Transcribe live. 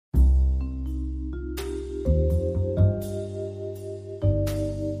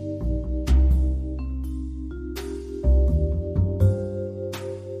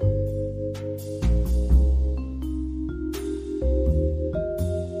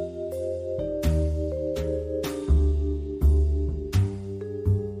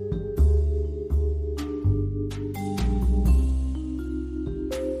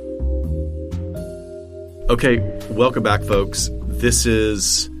Okay, welcome back, folks. This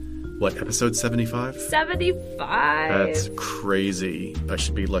is, episode 75? 75. That's crazy. I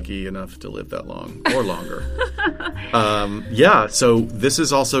should be lucky enough to live that long or longer. So this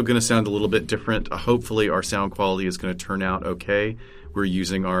is also going to sound a little bit different. Hopefully our sound quality is going to turn out okay. We're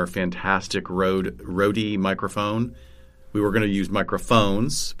using our fantastic Rode microphone. We were going to use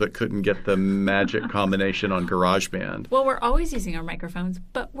microphones, but couldn't get the magic combination on GarageBand. Well, we're always using our microphones,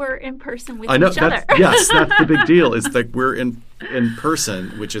 but we're in person with each other. Yes, that's the big deal. It's like we're in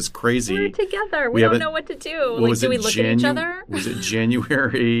person, which is crazy. We're together. We don't know what to do. Do we look at each other? Was it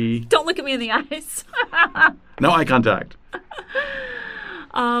January? Don't look at me in the eyes. No eye contact.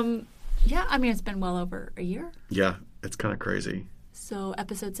 It's been well over a year. Yeah, it's kind of crazy. So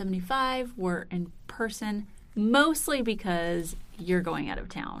episode 75, we're in person. Mostly because you're going out of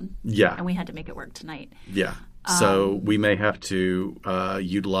town. Yeah. And we had to make it work tonight. Yeah. So we may have to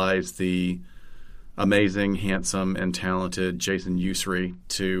utilize the amazing, handsome, and talented Jason Usry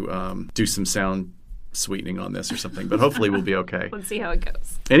to do some sound sweetening on this or something. But hopefully we'll be okay. Let's see how it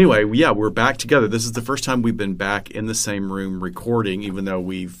goes. Anyway, we're back together. This is the first time we've been back in the same room recording, even though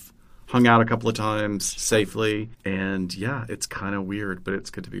we've hung out a couple of times safely. And yeah, it's kind of weird, but it's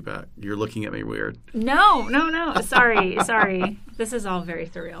good to be back. You're looking at me weird. No. Sorry. This is all very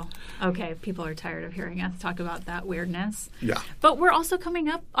surreal. Okay, people are tired of hearing us talk about that weirdness. Yeah. But we're also coming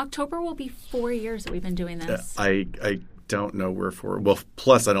up. October will be 4 years that we've been doing this. I don't know where for. Well,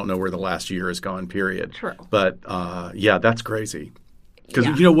 plus I don't know where the last year has gone, period. True. But that's crazy. Because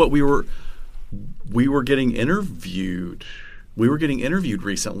you know what? We were getting interviewed. We were getting interviewed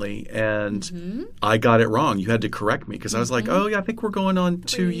recently, and I got it wrong. You had to correct me because I was like, "Oh yeah, I think we're going on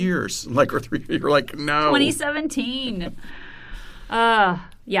 2 years, or 3." You're like, "No, 2017."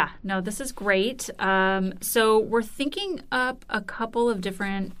 This is great. So we're thinking up a couple of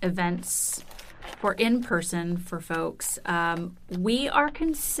different events for in person for folks. We are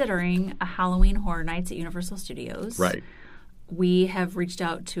considering a Halloween Horror Nights at Universal Studios. Right. We have reached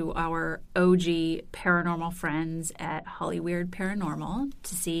out to our OG paranormal friends at Hollyweird Paranormal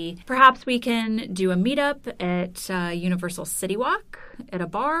to see perhaps we can do a meetup at Universal City Walk at a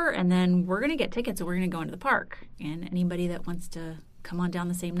bar, and then we're going to get tickets and we're going to go into the park. And anybody that wants to come on down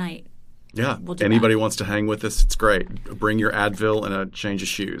the same night. Yeah. Anybody wants to hang with us, it's great. Bring your Advil and a change of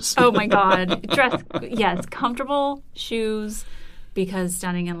shoes. Oh, my God. Comfortable shoes. Because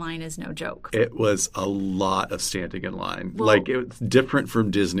standing in line is no joke. It was a lot of standing in line. It's different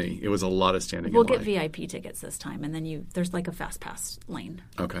from Disney. It was a lot of standing in line. We'll get VIP tickets this time, and then there's like a fast pass lane.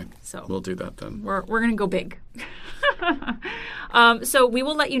 Okay. So we'll do that then. We're going to go big. So we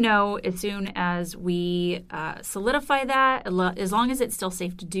will let you know as soon as we solidify that, as long as it's still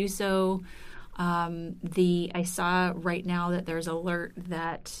safe to do so. I saw right now that there's alert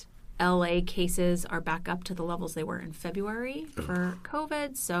that LA cases are back up to the levels they were in February for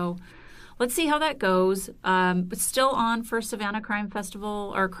COVID. So let's see how that goes. But still on for Savannah Crime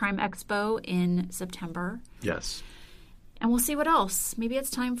Festival or Crime Expo in September. Yes. And we'll see what else. Maybe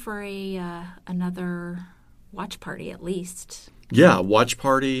it's time for another watch party at least. Yeah, watch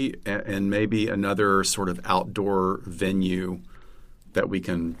party and maybe another sort of outdoor venue that we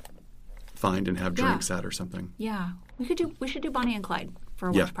can find and have drinks at or something. Yeah. We should do Bonnie and Clyde for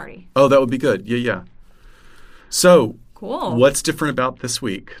a watch party. Oh, that would be good. Yeah. So, cool. What's different about this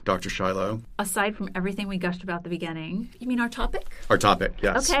week, Dr. Shiloh? Aside from everything we gushed about at the beginning, you mean our topic? Our topic,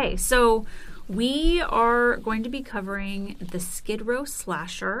 yes. Okay, so we are going to be covering the Skid Row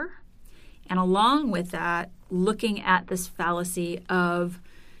slasher, and along with that, looking at this fallacy of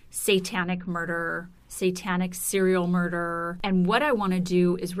satanic murder, satanic serial murder. And what I want to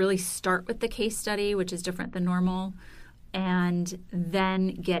do is really start with the case study, which is different than normal, and then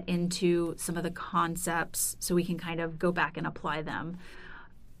get into some of the concepts so we can kind of go back and apply them.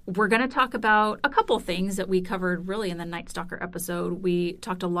 We're going to talk about a couple things that we covered really in the Night Stalker episode. We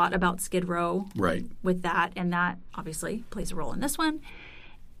talked a lot about Skid Row with that, and that obviously plays a role in this one,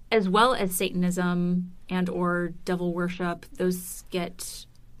 as well as Satanism and or devil worship. Those get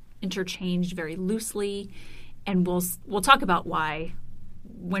interchanged very loosely, and we'll talk about why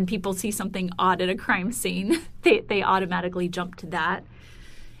when people see something odd at a crime scene, they automatically jump to that.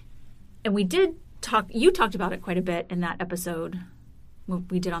 And you talked about it quite a bit in that episode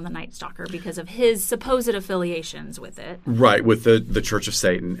we did on the Night Stalker because of his supposed affiliations with it. Right, with the Church of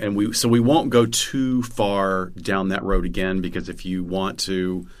Satan. And we won't go too far down that road again, because if you want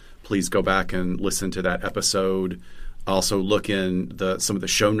to, please go back and listen to that episode. Also look in some of the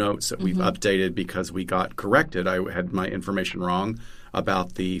show notes that we've updated because we got corrected. I had my information wrong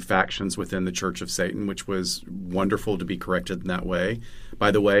about the factions within the Church of Satan, which was wonderful to be corrected in that way.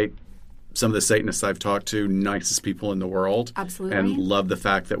 By the way, some of the Satanists I've talked to, nicest people in the world. Absolutely. And love the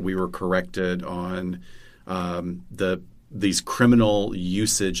fact that we were corrected on these criminal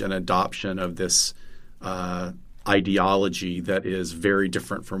usage and adoption of this ideology that is very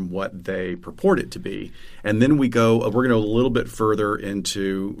different from what they purport it to be. And then we're going to go a little bit further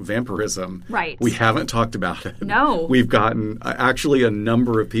into vampirism. Right. We haven't talked about it. No. We've gotten actually a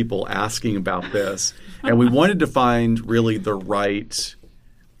number of people asking about this, and we wanted to find really the right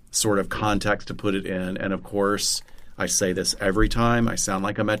sort of context to put it in. And of course, I say this every time. I sound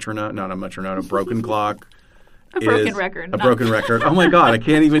like a metronome, not a metronome, a broken clock. A broken record. A broken record. Oh my God, I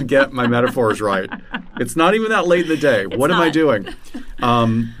can't even get my metaphors right. It's not even that late in the day. What am I doing?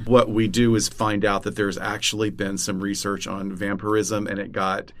 What we do is find out that there's actually been some research on vampirism, and it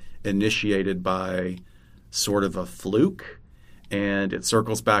got initiated by sort of a fluke. And it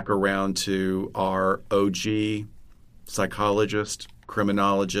circles back around to our OG psychologist,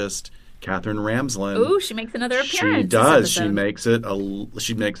 criminologist, Catherine Ramsland. Ooh, she makes another appearance. She does. She makes it.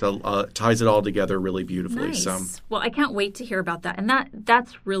 Ties it all together really beautifully. Nice. So, well, I can't wait to hear about that. And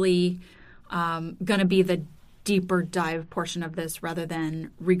that's really going to be the deeper dive portion of this, rather than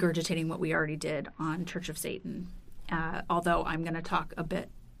regurgitating what we already did on Church of Satan. Although I'm going to talk a bit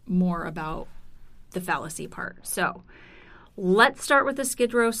more about the fallacy part. So, let's start with the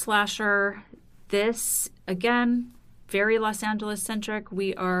Skid Row slasher. This again, very Los Angeles centric.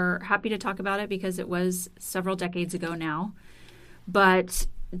 We are happy to talk about it because it was several decades ago now. But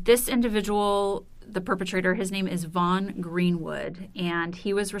this individual, the perpetrator, his name is Vaughn Greenwood, and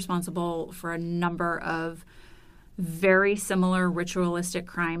he was responsible for a number of very similar ritualistic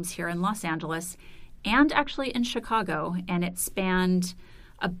crimes here in Los Angeles and actually in Chicago. And it spanned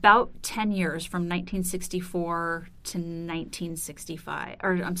about 10 years from 1964 to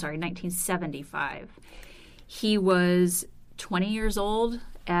 1975. He was 20 years old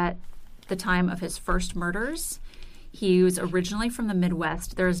at the time of his first murders. He was originally from the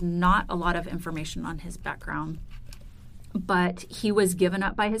Midwest. There's not a lot of information on his background, but he was given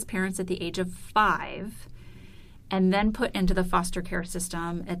up by his parents at the age of 5 and then put into the foster care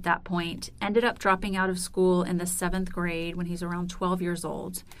system at that point. Ended up dropping out of school in the 7th grade when he's around 12 years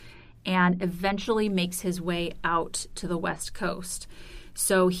old, and eventually makes his way out to the West Coast.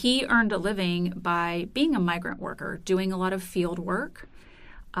 So he earned a living by being a migrant worker, doing a lot of field work.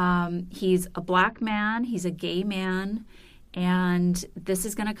 He's a black man, he's a gay man, and this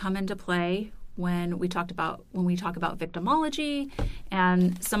is going to come into play when we talk about victimology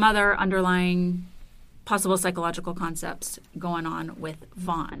and some other underlying possible psychological concepts going on with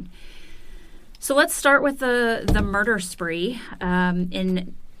Vaughn. So let's start with the murder spree.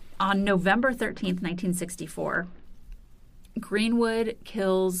 On November 13th, 1964, Greenwood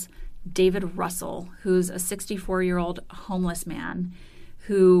kills David Russell, who's a 64-year-old homeless man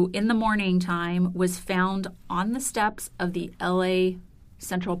who, in the morning time, was found on the steps of the L.A.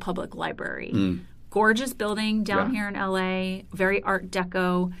 Central Public Library. Gorgeous building down here in L.A., very Art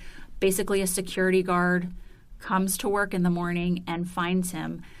Deco. Basically, a security guard comes to work in the morning and finds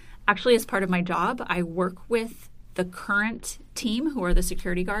him. Actually, as part of my job, I work with the current team who are the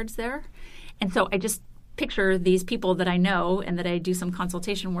security guards there. And so I just picture these people that I know and that I do some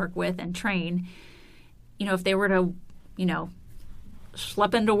consultation work with and train. You know, if they were to,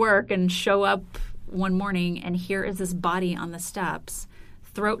 schlep into work and show up one morning and here is this body on the steps,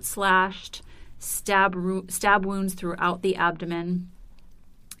 throat slashed, stab wounds throughout the abdomen,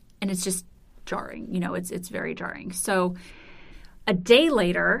 and it's just jarring. It's very jarring. So a day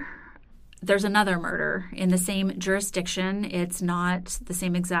later, there's another murder in the same jurisdiction. It's not the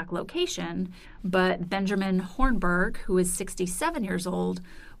same exact location, but Benjamin Hornberg, who is 67 years old,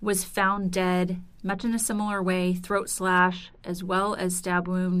 was found dead, much in a similar way, throat slash as well as stab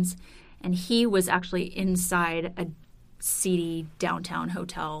wounds, and he was actually inside a seedy downtown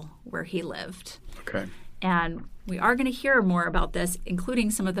hotel where he lived. Okay. And we are going to hear more about this,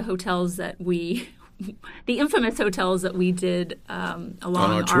 including some of the hotels that the infamous hotels that we did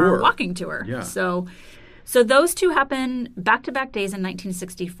along our walking tour. Yeah. So those two happen back-to-back days in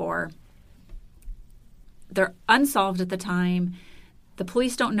 1964. They're unsolved at the time. The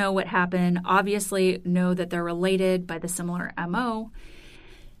police don't know what happened, obviously know that they're related by the similar MO,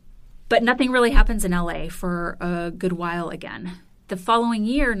 but nothing really happens in LA for a good while again. The following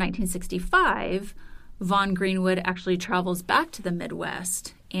year, 1965, Vaughn Greenwood actually travels back to the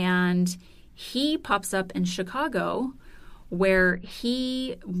Midwest, and he pops up in Chicago where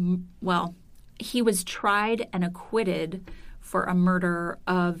he was tried and acquitted for a murder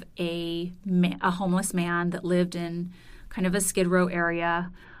of a homeless man that lived in kind of a Skid Row area,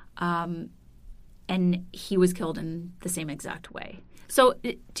 and he was killed in the same exact way. So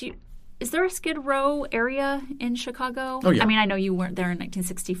Is there a Skid Row area in Chicago? Oh, yeah. I mean, I know you weren't there in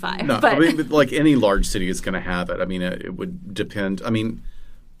 1965. No, but I mean, like any large city is going to have it. I mean, it would depend. I mean,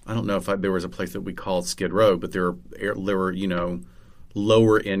 I don't know if there was a place that we called Skid Row, but there were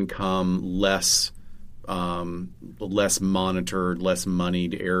lower income, less monitored, less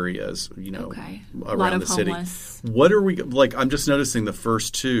moneyed areas, okay. around a lot of the city. homeless. What are we like? I'm just noticing the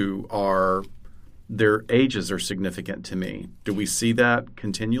first two are their ages are significant to me. Do we see that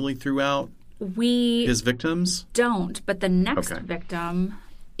continually throughout his victims? Don't, but the next Okay. victim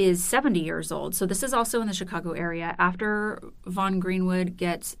is 70 years old. So this is also in the Chicago area. After Vaughn Greenwood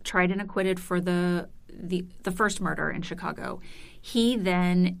gets tried and acquitted for the first murder in Chicago, he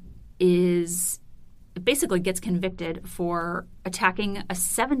then basically gets convicted for attacking a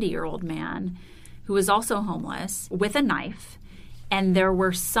 70-year-old man who was also homeless with a knife. And there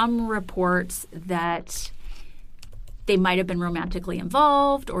were some reports that they might have been romantically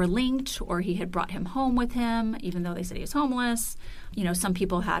involved or linked, or he had brought him home with him, even though they said he was homeless. Some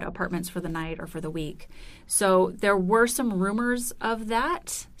people had apartments for the night or for the week. So there were some rumors of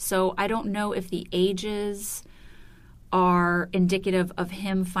that. So I don't know if the ages are indicative of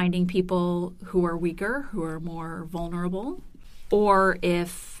him finding people who are weaker, who are more vulnerable, or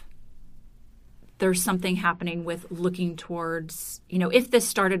if there's something happening with looking towards, if this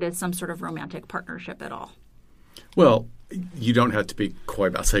started as some sort of romantic partnership at all. Well, you don't have to be coy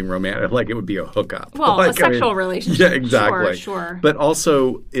about saying romantic. Like it would be a hookup. Well, a sexual relationship. Yeah, exactly. Sure. But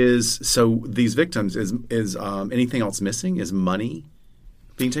also these victims, is anything else missing? Is money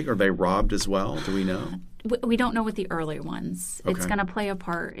being taken? Are they robbed as well? Do we know? We don't know with the early ones. Okay. It's going to play a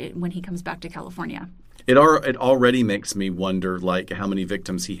part when he comes back to California. It already makes me wonder, like, how many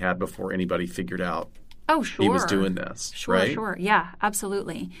victims he had before anybody figured out sure. he was doing this, right? Sure. Yeah,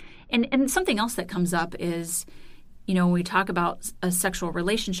 absolutely. And something else that comes up is, when we talk about a sexual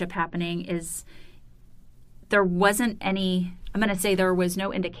relationship happening, is there wasn't any – I'm going to say there was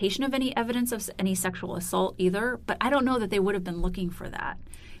no indication of any evidence of any sexual assault either, but I don't know that they would have been looking for that.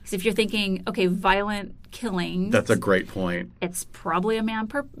 Because if you're thinking, okay, violent killings. That's a great point. It's probably a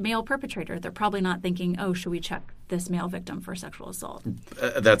male perpetrator. They're probably not thinking, should we check this male victim for sexual assault?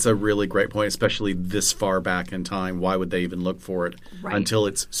 That's a really great point, especially this far back in time. Why would they even look for it until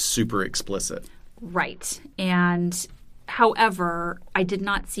it's super explicit? Right. And however, I did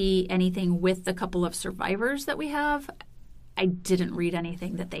not see anything with the couple of survivors that we have. I didn't read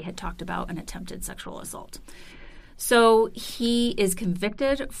anything that they had talked about an attempted sexual assault. So he is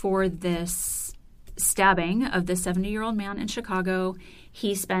convicted for this stabbing of this 70-year-old man in Chicago.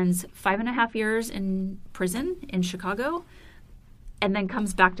 He spends 5.5 years in prison in Chicago and then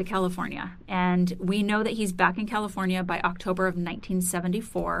comes back to California. And we know that he's back in California by October of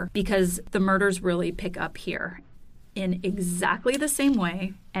 1974 because the murders really pick up here in exactly the same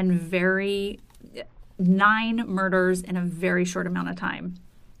way and 9 murders in a very short amount of time.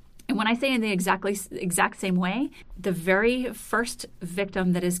 And when I say in the exact same way, the very first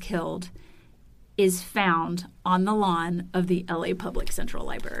victim that is killed is found on the lawn of the LA Public Central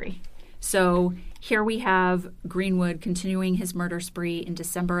Library. So here we have Greenwood continuing his murder spree in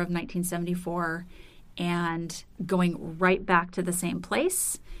December of 1974 and going right back to the same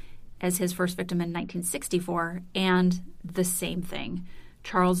place as his first victim in 1964, and the same thing.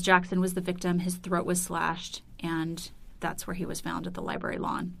 Charles Jackson was the victim. His throat was slashed, and that's where he was found at the library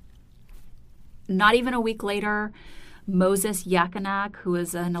lawn. Not even a week later, Moses Yakinak, who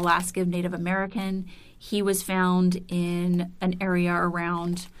is an Alaska Native American, he was found in an area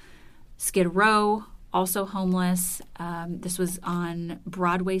around Skid Row, also homeless. This was on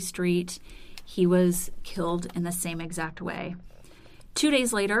Broadway Street. He was killed in the same exact way. 2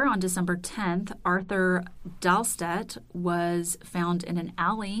 days later, on December 10th, Arthur Dahlstedt was found in an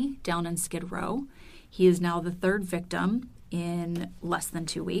alley down in Skid Row. He is now the third victim in less than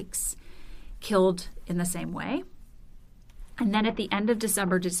 2 weeks, killed in the same way. And then at the end of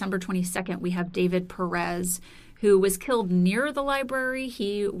December 22nd, we have David Perez, who was killed near the library.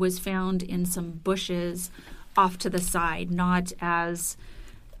 He was found in some bushes off to the side, not as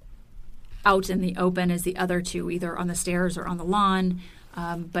out in the open as the other two, either on the stairs or on the lawn.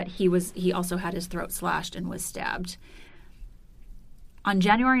 But he also had his throat slashed and was stabbed. On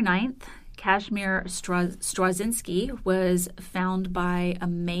January 9th, Kazimierz Straczynski was found by a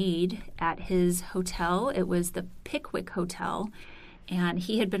maid at his hotel. It was the Pickwick Hotel, and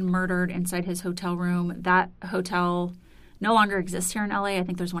he had been murdered inside his hotel room. That hotel no longer exists here in LA. I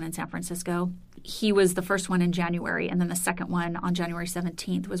think there's one in San Francisco. He was the first one in January, and then the second one on January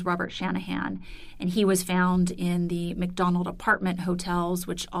 17th was Robert Shanahan, and he was found in the McDonald Apartment Hotels,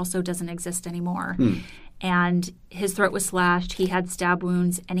 which also doesn't exist anymore. and his throat was slashed. He had stab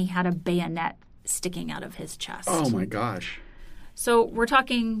wounds, and he had a bayonet sticking out of his chest. Oh, my gosh. So we're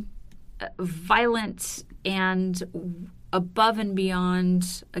talking violent and above and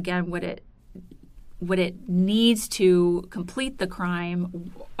beyond, again, what it needs to complete the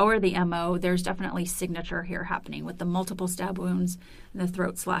crime or the MO. There's definitely signature here happening with the multiple stab wounds and the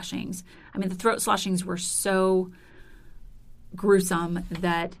throat slashings. I mean, the throat slashings were so gruesome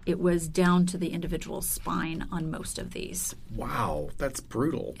that it was down to the individual's spine on most of these. Wow, that's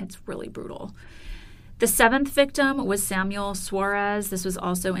brutal. It's really brutal. The seventh victim was Samuel Suarez. This was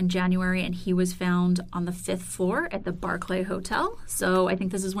also in January, and he was found on the 5th floor at the Barclay Hotel. So I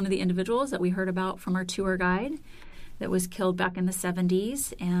think this is one of the individuals that we heard about from our tour guide that was killed back in the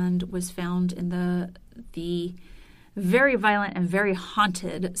 70s and was found in the very violent and very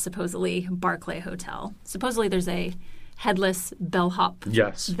haunted, supposedly, Barclay Hotel. Supposedly there's a headless bellhop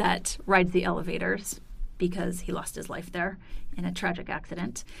that rides the elevators because he lost his life there in a tragic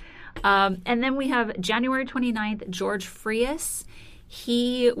accident. And then we have January 29th, George Frias.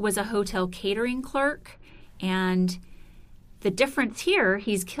 He was a hotel catering clerk, and the difference here,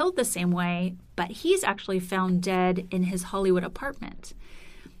 he's killed the same way, but he's actually found dead in his Hollywood apartment.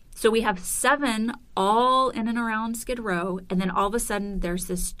 So we have 7 all in and around Skid Row, and then all of a sudden there's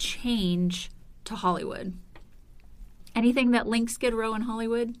this change to Hollywood. Anything that links Skid Row and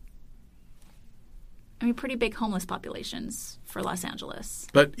Hollywood? I mean, pretty big homeless populations for Los Angeles.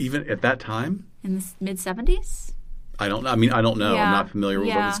 But even at that time? In the mid-70s? I don't know. I don't know. Yeah. I'm not familiar with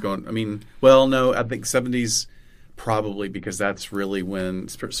what was going on. I mean, well, no, I think 70s probably, because that's really when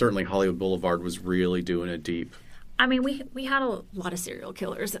certainly Hollywood Boulevard was really doing a deep. I mean, we had a lot of serial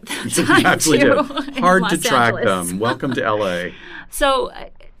killers at that time, absolutely too. did. Hard to Los track Angeles. them. Welcome to L.A. So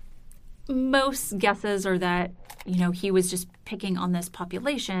most guesses are that, he was just picking on this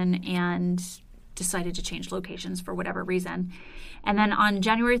population and decided to change locations for whatever reason. And then on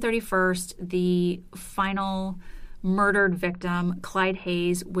January 31st, the final murdered victim, Clyde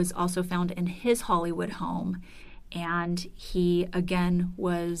Hayes, was also found in his Hollywood home. And he, again,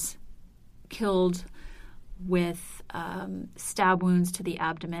 was killed with stab wounds to the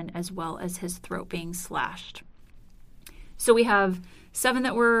abdomen as well as his throat being slashed. So we have 7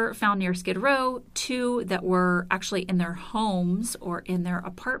 that were found near Skid Row, 2 that were actually in their homes or in their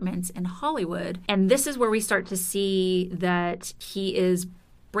apartments in Hollywood. And this is where we start to see that he is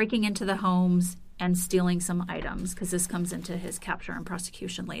breaking into the homes and stealing some items, because this comes into his capture and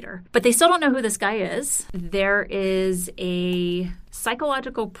prosecution later. But they still don't know who this guy is. There is a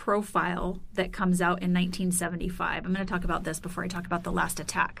psychological profile that comes out in 1975. I'm going to talk about this before I talk about the last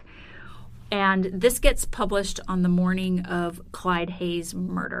attack. And this gets published on the morning of Clyde Hayes'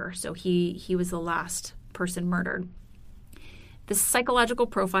 murder. So he was the last person murdered. This psychological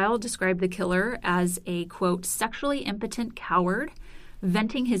profile described the killer as a, quote, sexually impotent coward,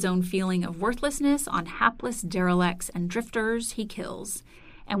 venting his own feeling of worthlessness on hapless derelicts and drifters he kills.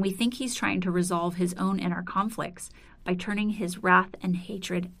 And we think he's trying to resolve his own inner conflicts by turning his wrath and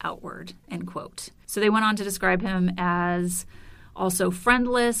hatred outward, end quote. So they went on to describe him as also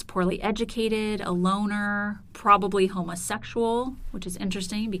friendless, poorly educated, a loner, probably homosexual, which is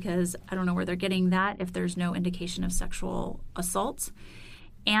interesting because I don't know where they're getting that if there's no indication of sexual assault.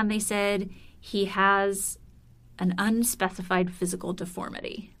 And they said he has an unspecified physical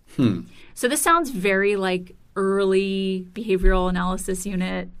deformity. So this sounds very like early behavioral analysis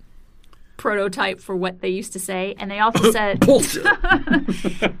unit prototype for what they used to say. And they also said Bullshit.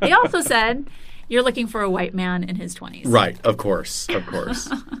 they also said you're looking for a white man in his 20s. Right, of course.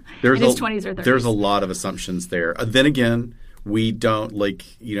 There's in his 20s or 30s. There's a lot of assumptions there. Then again, we don't,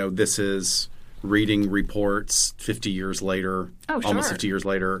 this is reading reports 50 years later, almost 50 years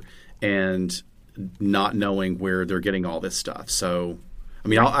later, and not knowing where they're getting all this stuff. So, I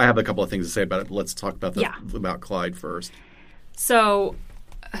mean, I have a couple of things to say about it, but let's talk about about Clyde first. So,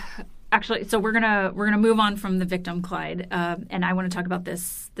 actually, we're gonna move on from the victim Clyde, and I want to talk about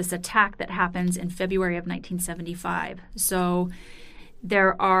this attack that happens in February of 1975. So,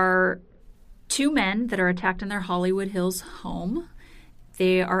 there are 2 men that are attacked in their Hollywood Hills home.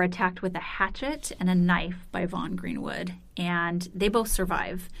 They are attacked with a hatchet and a knife by Vaughn Greenwood, and they both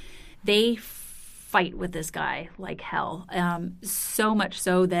survive. They fight with this guy like hell, so much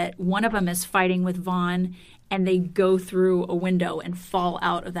so that one of them is fighting with Vaughn, and they go through a window and fall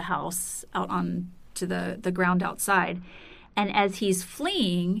out of the house, out onto the ground outside. And as he's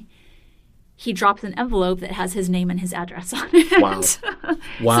fleeing, he drops an envelope that has his name and his address on it.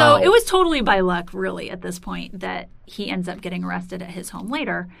 Wow. So it was totally by luck, really, at this point, that he ends up getting arrested at his home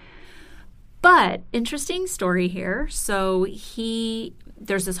later. But interesting story here. So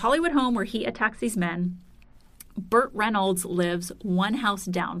there's this Hollywood home where he attacks these men. Burt Reynolds lives one house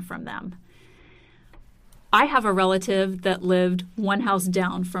down from them. I have a relative that lived one house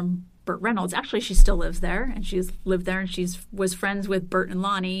down from Burt Reynolds. Actually, she still lives there, and she's lived there, and was friends with Burt and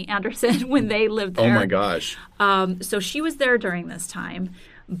Lonnie Anderson when they lived there. Oh, my gosh. So she was there during this time.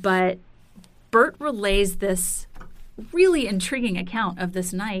 But Burt relays this really intriguing account of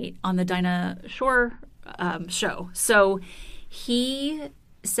this night on the Dinah Shore show. So he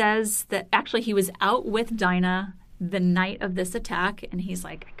says that actually he was out with Dinah the night of this attack, and he's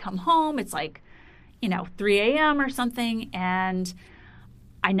like, I come home, it's like, 3 a.m. or something, and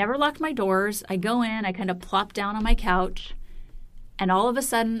I never locked my doors. I go in, I kind of plop down on my couch, and all of a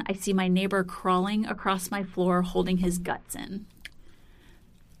sudden I see my neighbor crawling across my floor holding his guts in.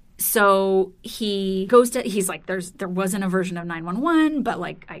 So he's like, there wasn't a version of 911, but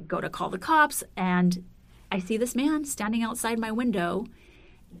like I go to call the cops, and I see this man standing outside my window,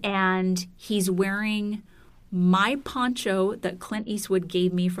 and he's wearing my poncho that Clint Eastwood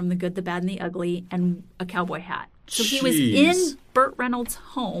gave me from The Good, the Bad, and the Ugly, and a cowboy hat. So he was in Burt Reynolds'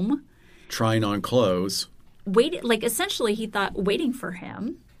 home. Trying on clothes. Essentially he thought waiting for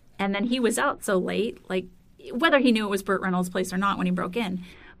him, and then he was out so late, like whether he knew it was Burt Reynolds' place or not when he broke in.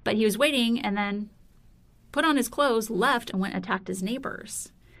 But he was waiting and then put on his clothes, left, and went and attacked his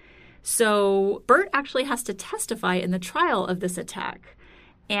neighbors. So Burt actually has to testify in the trial of this attack.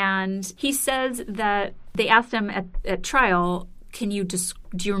 And he says that they asked him at trial, do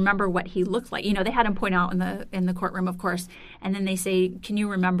you remember what he looked like? They had him point out in the courtroom, of course. And then they say, can you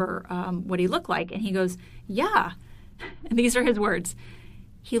remember what he looked like? And he goes, yeah. And these are his words.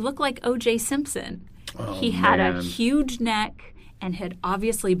 He looked like O.J. Simpson. Oh, he had man. a huge neck and had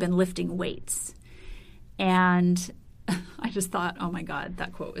obviously been lifting weights. And I just thought, oh my God,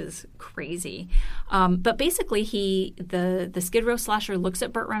 that quote is crazy. But basically, the Skid Row slasher looks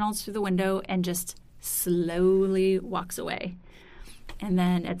at Burt Reynolds through the window and just slowly walks away. And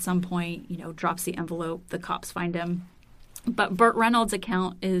then at some point, drops the envelope. The cops find him. But Burt Reynolds'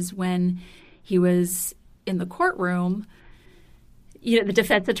 account is when he was in the courtroom. The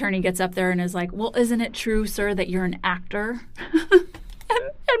defense attorney gets up there and is like, well, isn't it true, sir, that you're an actor?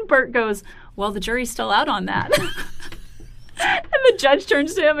 and Burt goes, well, the jury's still out on that. And the judge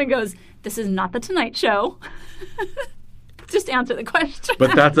turns to him and goes, this is not the Tonight Show. Just answer the question.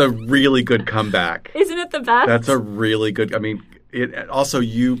 But that's a really good comeback. Isn't it the best? That's a really good –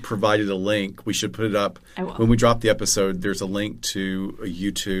 you provided a link. We should put it up. I will. When we drop the episode, there's a link to a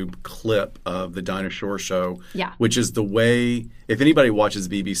YouTube clip of the Dinah Shore show, which is the way – if anybody watches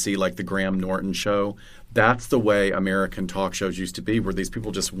BBC, like the Graham Norton show, that's the way American talk shows used to be, where these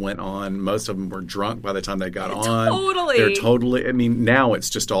people just went on. Most of them were drunk by the time they got on. Totally. They're totally – now it's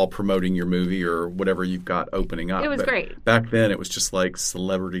just all promoting your movie or whatever you've got opening up. It was great. Back then it was just like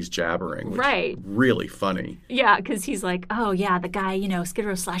celebrities jabbering. Which really funny. Yeah, because he's like, oh, yeah, the guy, Skid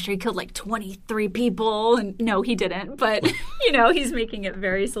Row slasher, he killed like 23 people. And no, he didn't. But, he's making it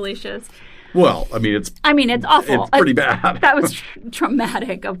very salacious. Well, it's awful. It's pretty bad. That was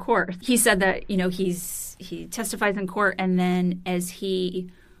traumatic, of course. He said that, he testifies in court, and then as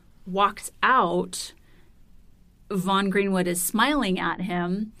he walks out, Vaughn Greenwood is smiling at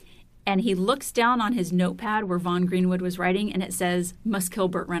him, and he looks down on his notepad where Vaughn Greenwood was writing, and it says, must kill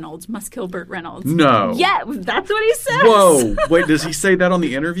Burt Reynolds, must kill Burt Reynolds. No. Yeah, that's what he says. Whoa. Wait, does he say that on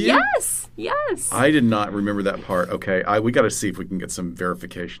the interview? Yes. I did not remember that part. Okay, we got to see if we can get some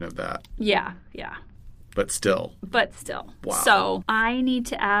verification of that. Yeah. But still. Wow. So I need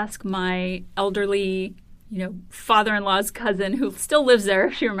to ask my elderly, father-in-law's cousin who still lives there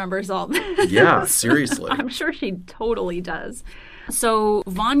if she remembers all this. Yeah, seriously. I'm sure she totally does. So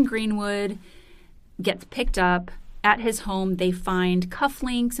Vaughn Greenwood gets picked up. At his home, they find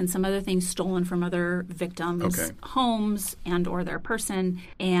cufflinks and some other things stolen from other victims' homes and or their person.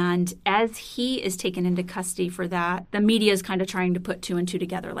 And as he is taken into custody for that, the media is kind of trying to put two and two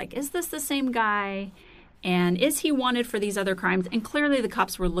together. Like, is this the same guy? And is he wanted for these other crimes? And clearly the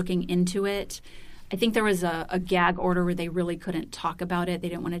cops were looking into it. I think there was a gag order where they really couldn't talk about it. They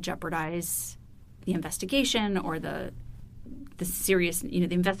didn't want to jeopardize the investigation or the serious, the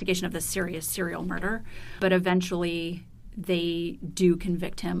investigation of the serious serial murder. But eventually they do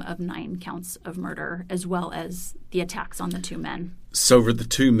convict him of 9 counts of murder, as well as the attacks on the 2 men. So for the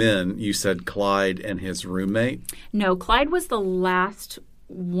 2 men, you said Clyde and his roommate? No, Clyde was the last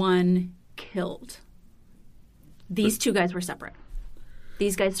one killed. These 2 guys were separate.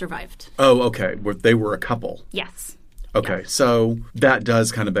 These guys survived. Oh, okay. They were a couple. Yes. Okay, so that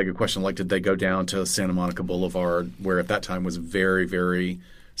does kind of beg a question. Like, did they go down to Santa Monica Boulevard, where at that time was very, very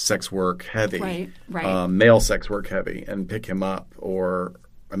sex work heavy, right. Male sex work heavy, and pick him up? Or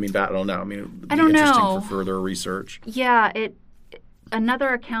I mean, I don't know. I mean, it would be I don't interesting know. for further research. Yeah, another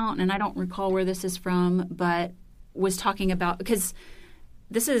account, and I don't recall where this is from, but was talking about, because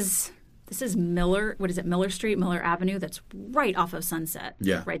this is Miller. What is it? Miller Street, Miller Avenue. That's right off of Sunset.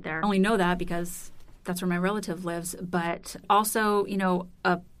 Yeah. Right there. I only know that because that's where my relative lives, but also,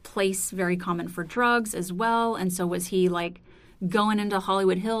 a place very common for drugs as well. And so was he like going into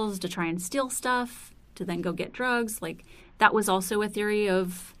Hollywood Hills to try and steal stuff to then go get drugs? Like that was also a theory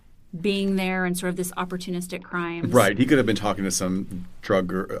of being there and sort of this opportunistic crimes. Right. He could have been talking to some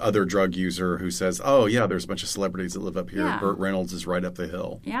other drug user who says, "Oh yeah, there's a bunch of celebrities that live up here. Yeah. Burt Reynolds is right up the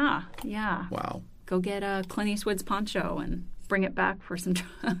hill." Yeah. Wow. Go get Clint Eastwood's poncho and bring it back for some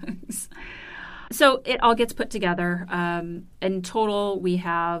drugs. So it all gets put together. In total, we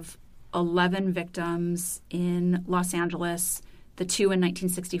have 11 victims in Los Angeles, the 2 in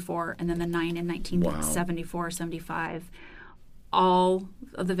 1964, and then the 9 in 1974, 75. All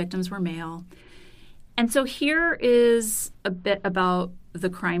of the victims were male. And so here is a bit about the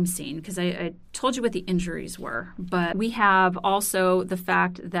crime scene, because I told you what the injuries were, but we have also the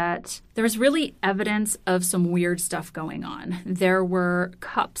fact that there was really evidence of some weird stuff going on. There were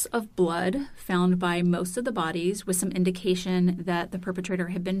cups of blood found by most of the bodies with some indication that the perpetrator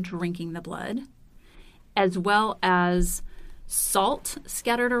had been drinking the blood, as well as salt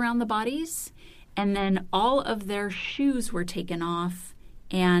scattered around the bodies. And then all of their shoes were taken off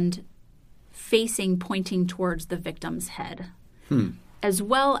and pointing towards the victim's head. As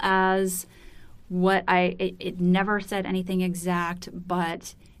well as it never said anything exact,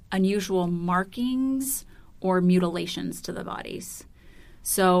 but unusual markings or mutilations to the bodies.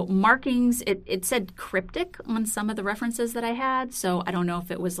 So markings, it said cryptic on some of the references that I had. So I don't know if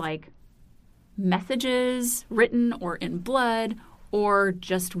it was like messages written or in blood, or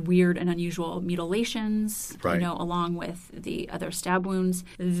just weird and unusual mutilations, right, along with the other stab wounds.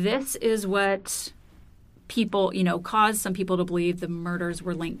 This is what people, caused some people to believe the murders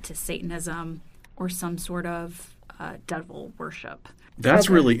were linked to Satanism or some sort of devil worship. That's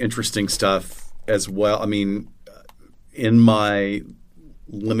really interesting stuff as well. I mean, in my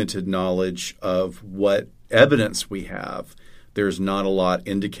limited knowledge of what evidence we have, there's not a lot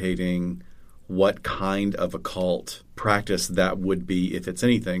indicating what kind of occult practice that would be. If it's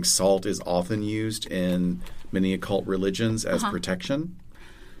anything, salt is often used in many occult religions as protection.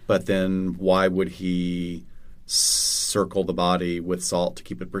 But then why would he circle the body with salt to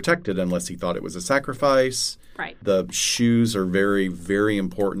keep it protected unless he thought it was a sacrifice? Right. The shoes are very, very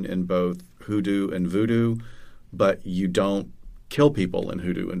important in both hoodoo and voodoo, but you don't kill people in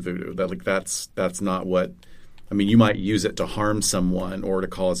hoodoo and voodoo. That's not what... I mean, you might use it to harm someone or to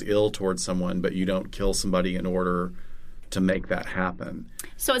cause ill towards someone, but you don't kill somebody in order to make that happen.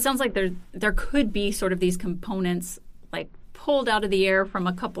 So it sounds like there could be sort of these components like pulled out of the air from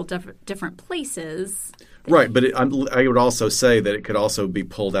a couple different places. Right, but I would also say that it could also be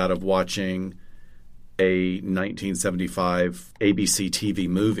pulled out of watching a 1975 ABC TV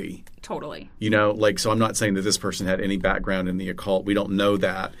movie. Totally. So I'm not saying that this person had any background in the occult. We don't know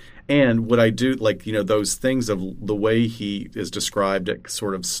that. And what I do, those things of the way he is described,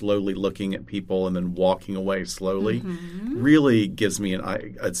 sort of slowly looking at people and then walking away slowly, really gives me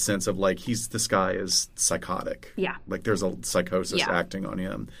a sense of this guy is psychotic. Yeah. There's a psychosis acting on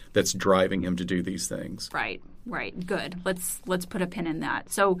him that's driving him to do these things. Right. Good. Let's put a pin in that.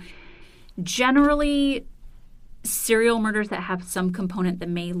 So generally, serial murders that have some component that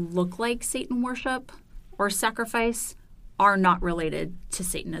may look like Satan worship or sacrifice are not related to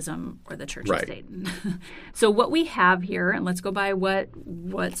Satanism or the Church of Satan. So what we have here, and let's go by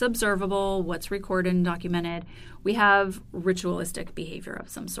what's observable, what's recorded and documented, we have ritualistic behavior of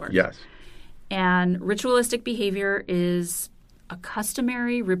some sort. Yes. And ritualistic behavior is a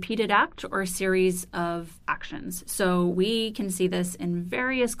customary repeated act or a series of actions. So we can see this in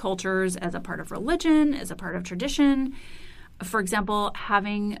various cultures as a part of religion, as a part of tradition. For example,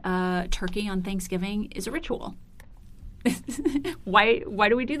 having a turkey on Thanksgiving is a ritual. Why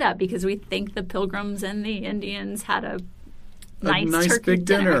do we do that? Because we think the Pilgrims and the Indians had a nice turkey big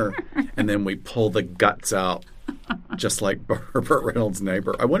dinner. And then we pull the guts out, just like Burt Reynolds'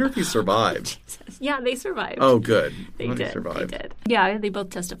 neighbor. I wonder if he survived. Yeah, they survived. Oh, good. They did. Yeah, they both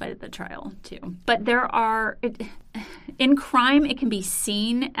testified at the trial, too. But in crime, it can be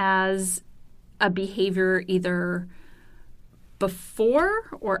seen as a behavior either before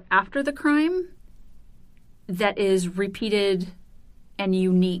or after the crime that is repeated and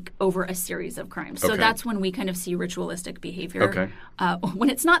unique over a series of crimes. So that's when we kind of see ritualistic behavior. Okay. When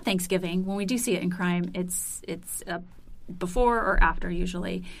it's not Thanksgiving, when we do see it in crime, it's before or after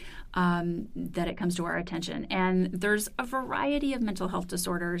usually. that it comes to our attention. And there's a variety of mental health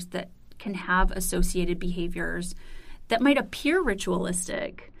disorders that can have associated behaviors that might appear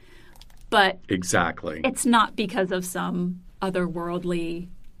ritualistic, but exactly, it's not because of some otherworldly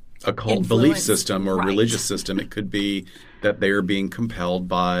occult belief system or religious system. It could be that they are being compelled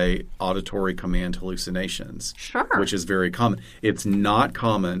by auditory command hallucinations, which is very common. It's not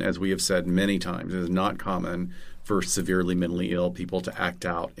common, as we have said many times, it is not common for severely mentally ill people to act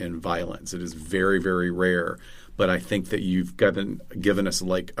out in violence. It is very, very rare. But I think that you've given us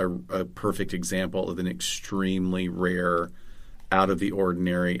like a perfect example of an extremely rare, out of the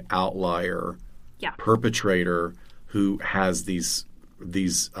ordinary outlier perpetrator who has these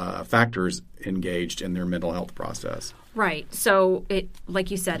factors engaged in their mental health process. Right. So it,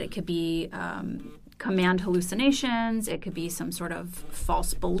 like you said, it could be command hallucinations. It could be some sort of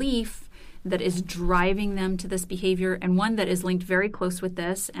false belief that is driving them to this behavior. And one that is linked very close with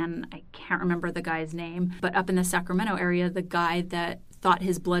this, and I can't remember the guy's name, but up in the Sacramento area, the guy that thought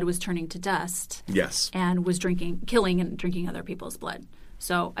his blood was turning to dust. Yes. And was killing and drinking other people's blood.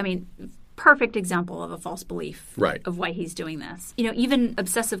 So, I mean, perfect example of a false belief of why he's doing this. You know, even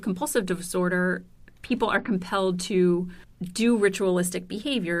obsessive compulsive disorder, people are compelled to do ritualistic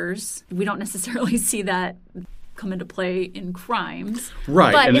behaviors. We don't necessarily see that come into play in crimes.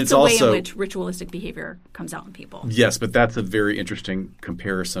 Right. But and it's a way in which ritualistic behavior comes out in people. Yes, but that's a very interesting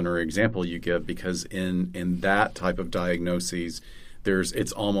comparison or example you give, because in that type of diagnoses,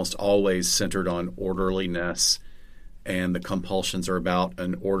 it's almost always centered on orderliness, and the compulsions are about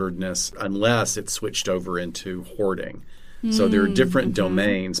an orderedness unless it's switched over into hoarding. So there are different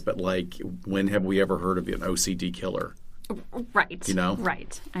domains, but like, when have we ever heard of an OCD killer? Right. You know?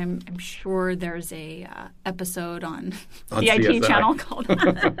 Right. I'm sure there's a episode on the CSI. IT channel called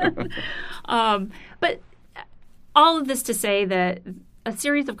but all of this to say that a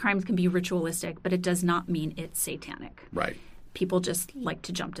series of crimes can be ritualistic, but it does not mean it's satanic. Right. People just like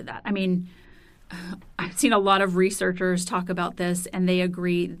to jump to that. I mean, I've seen a lot of researchers talk about this, and they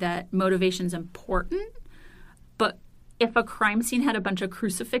agree that motivation's important, but if a crime scene had a bunch of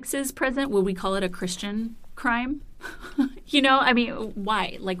crucifixes present, would we call it a Christian crime? You know, I mean,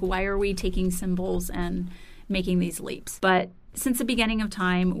 why? Like, why are we taking symbols and making these leaps? But since the beginning of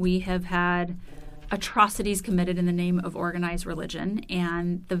time, we have had atrocities committed in the name of organized religion,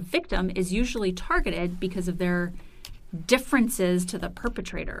 and the victim is usually targeted because of their differences to the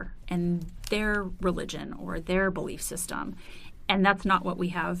perpetrator and their religion or their belief system. And that's not what we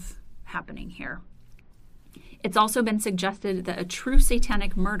have happening here. It's also been suggested that a true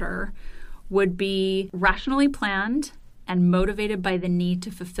satanic murder would be rationally planned and motivated by the need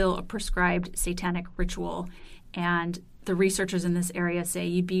to fulfill a prescribed satanic ritual. And the researchers in this area say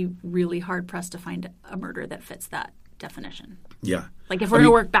you'd be really hard-pressed to find a murder that fits that definition. Yeah. Like, if we're going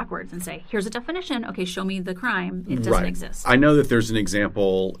to work backwards and say, here's a definition, okay, show me the crime, it doesn't exist. I know that there's an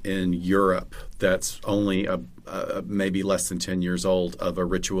example in Europe that's only maybe less than 10 years old of a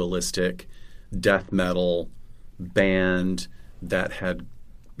ritualistic death metal band that had,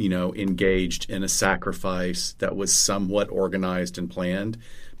 engaged in a sacrifice that was somewhat organized and planned,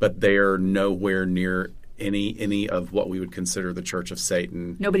 but they are nowhere near any of what we would consider the Church of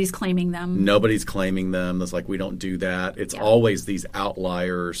Satan. Nobody's claiming them. It's like, we don't do that. It's always these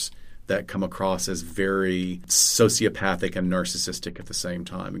outliers that come across as very sociopathic and narcissistic at the same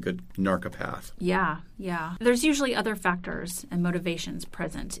time, a good narcopath. Yeah. There's usually other factors and motivations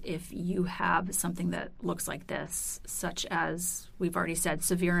present if you have something that looks like this, such as, we've already said,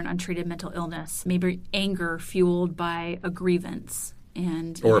 severe and untreated mental illness, maybe anger fueled by a grievance.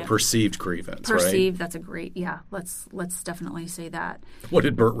 Or a perceived grievance, perceived, right? That's a great, let's definitely say that. What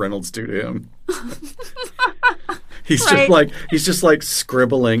did Burt Reynolds do to him? He's just like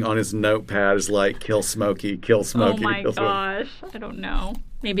scribbling on his notepad, is like, kill Smokey, kill Smokey. Oh my gosh, I don't know.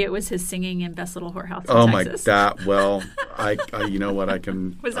 Maybe it was his singing in Best Little Whorehouse in Texas. I you know what, I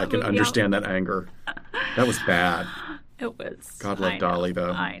can understand that anger. That was bad. It was. God love Dolly,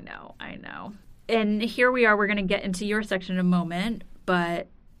 though. I know. And here we are, we're going to get into your section in a moment, but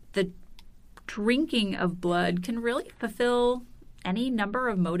the drinking of blood can really fulfill any number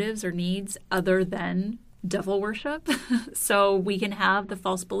of motives or needs other than devil worship. So we can have the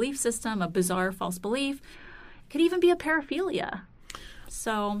false belief system, a bizarre false belief. It could even be a paraphilia.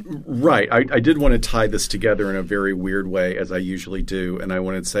 So right. I did want to tie this together in a very weird way, as I usually do, and I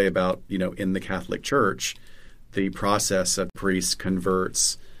wanted to say about, in the Catholic Church, the process of priest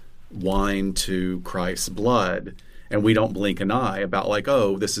converts wine to Christ's blood, and we don't blink an eye about like,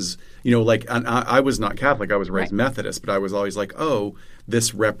 oh, this is, I was not Catholic. I was raised Methodist, but I was always like, oh,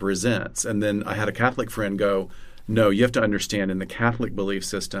 this represents. And then I had a Catholic friend go, No, you have to understand in the Catholic belief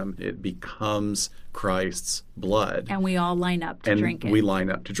system, it becomes Christ's blood. And we all line up to drink it. And we line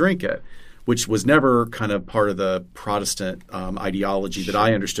up to drink it, which was never kind of part of the Protestant ideology that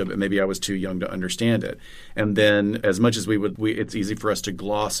I understood, but maybe I was too young to understand it. And then as much as it's easy for us to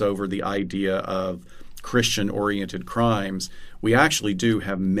gloss over the idea of Christian-oriented crimes, we actually do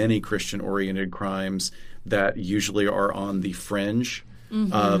have many Christian-oriented crimes that usually are on the fringe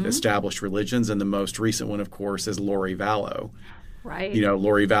of established religions. And the most recent one, of course, is Lori Vallow. Right.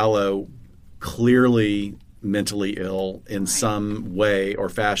 Lori Vallow, clearly mentally ill in some way or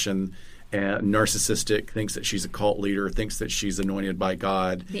fashion, narcissistic, thinks that she's a cult leader, thinks that she's anointed by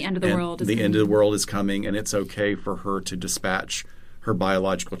God. The end of the world is coming. The end of the world is coming, and it's okay for her to dispatch her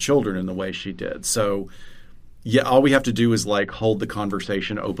biological children in the way she did. So, yeah, all we have to do is hold the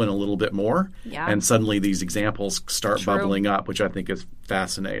conversation open a little bit more, and suddenly these examples start bubbling up, which I think is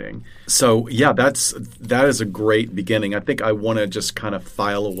fascinating. So, yeah, that is a great beginning. I think I want to just kind of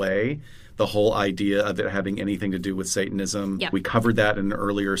file away the whole idea of it having anything to do with Satanism. Yep. We covered that in an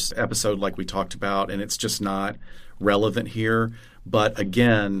earlier episode like we talked about, and it's just not relevant here. But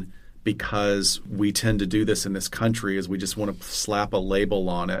again, because we tend to do this in this country is we just want to slap a label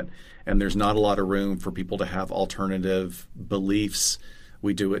on it, and there's not a lot of room for people to have alternative beliefs.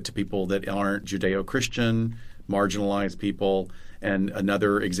 We do it to people that aren't Judeo-Christian, marginalized people. And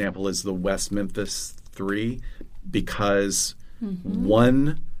another example is the West Memphis 3, because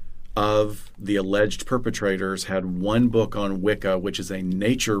one of the alleged perpetrators had one book on Wicca, which is a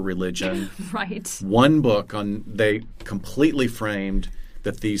nature religion. Right. One book they completely framed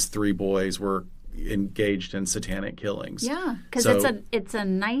that these 3 boys were engaged in satanic killings. Yeah, because it's a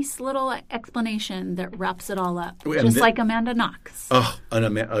nice little explanation that wraps it all up, just like Amanda Knox.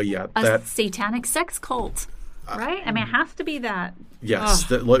 That satanic sex cult, right? I mean, it has to be that.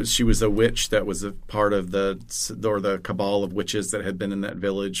 Yes, she was a witch that was a part of the cabal of witches that had been in that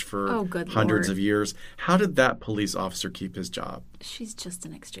village for hundreds of years. How did that police officer keep his job? She's just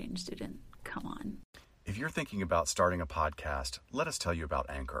an exchange student. Come on. If you're thinking about starting a podcast, let us tell you about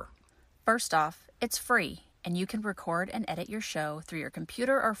Anchor. First off, it's free, and you can record and edit your show through your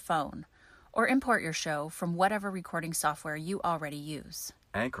computer or phone, or import your show from whatever recording software you already use.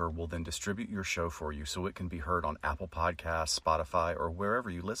 Anchor will then distribute your show for you so it can be heard on Apple Podcasts, Spotify, or wherever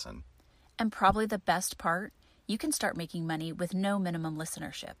you listen. And probably the best part, you can start making money with no minimum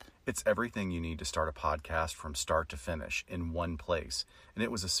listenership. It's everything you need to start a podcast from start to finish in one place, and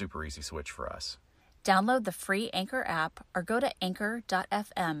it was a super easy switch for us. Download the free Anchor app or go to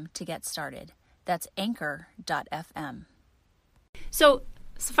anchor.fm to get started. That's anchor.fm. So,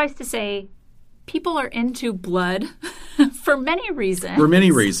 suffice to say, people are into blood for many reasons. For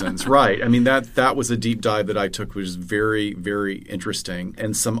many reasons, right. I mean, that was a deep dive that I took, which was very, very interesting.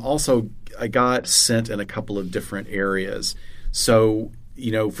 And I got sent in a couple of different areas. So,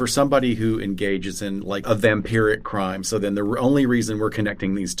 for somebody who engages in a vampiric crime, so then the only reason we're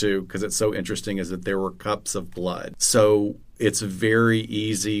connecting these two, because it's so interesting, is that there were cups of blood. So it's very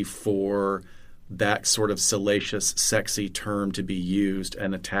easy for that sort of salacious, sexy term to be used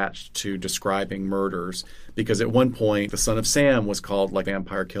and attached to describing murders. Because at one point, the son of Sam was called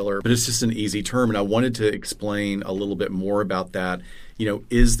vampire killer, but it's just an easy term. And I wanted to explain a little bit more about that.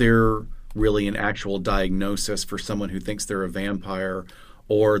 Is there really an actual diagnosis for someone who thinks they're a vampire,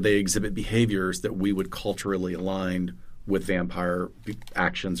 or they exhibit behaviors that we would culturally align with vampire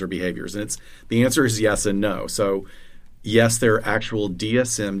actions or behaviors? And the answer is yes and no. So yes, there are actual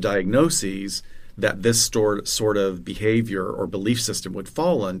DSM diagnoses that this sort of behavior or belief system would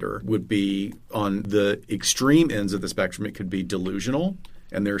fall under. Would be on the extreme ends of the spectrum. It could be delusional,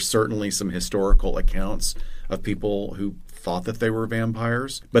 and there's certainly some historical accounts of people who thought that they were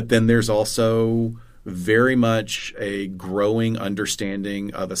vampires. But then there's also very much a growing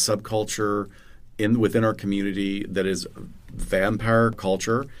understanding of a subculture within our community that is vampire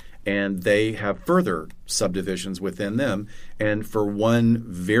culture, and they have further subdivisions within them. And for one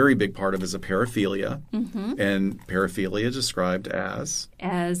very big part of it is a paraphilia, and paraphilia is described as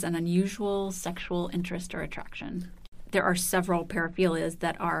an unusual sexual interest or attraction. There are several paraphilias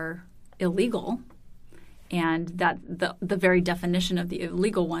that are illegal, and that the very definition of the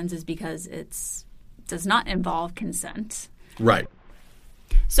illegal ones is because it does not involve consent. Right.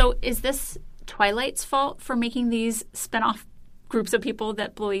 So is this Twilight's fault for making these spin-off groups of people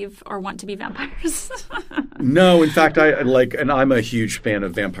that believe or want to be vampires? No, in fact, and I'm a huge fan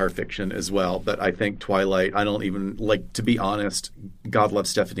of vampire fiction as well, but I think Twilight, I don't even, to be honest, God Love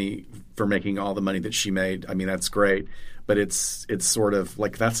Stephanie for making all the money that she made. I mean, that's great. But it's sort of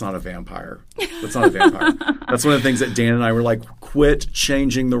like, that's not a vampire. That's not a vampire. That's one of the things that Dan and I were like, quit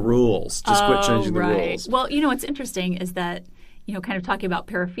changing the rules. Just quit changing the rules. Well, what's interesting is that, kind of talking about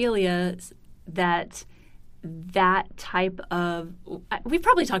paraphilia, that type of – we've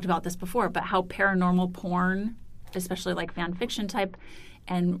probably talked about this before, but how paranormal porn, especially like fan fiction type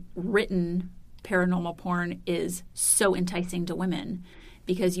and written paranormal porn, is so enticing to women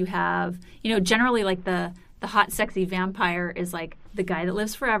because you have – generally like the hot, sexy vampire is like the guy that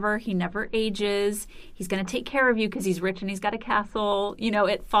lives forever. He never ages. He's going to take care of you because he's rich and he's got a castle.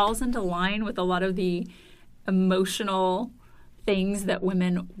 It falls into line with a lot of the emotional things that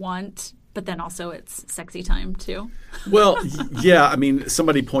women want, but then also it's sexy time too. Well, yeah. I mean,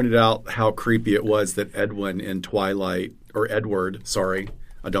 somebody pointed out how creepy it was that Edward in Twilight, or Edward, sorry.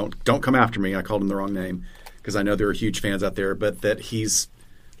 Don't come after me. I called him the wrong name because I know there are huge fans out there, but that he's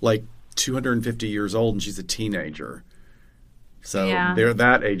like 250 years old and she's a teenager. So they're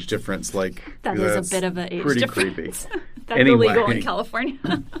that age difference. Like that is a bit of an age pretty difference. Creepy. That's illegal in California.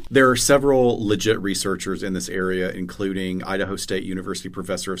 There are several legit researchers in this area, including Idaho State University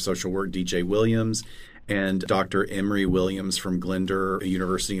professor of social work D.J. Williams and Dr. Emery Williams from Glendale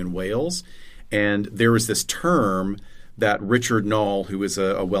University in Wales. And there was this term that Richard Knoll, who is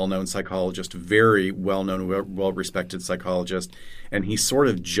a well-known psychologist, very well-known, well-respected psychologist, and he sort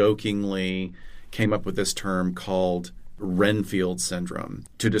of jokingly came up with this term called Renfield syndrome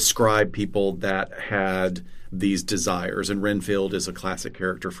to describe people that had these desires. And Renfield is a classic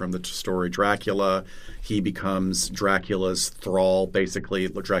character from the story Dracula. He becomes Dracula's thrall. Basically,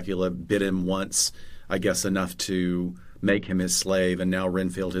 Dracula bit him once, I guess enough to make him his slave, and now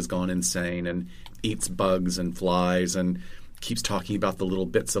Renfield has gone insane and eats bugs and flies and keeps talking about the little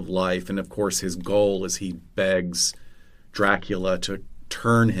bits of life. And, of course, his goal is he begs Dracula to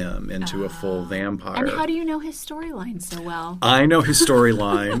turn him into a full vampire. And how do you know his storyline so well? I know his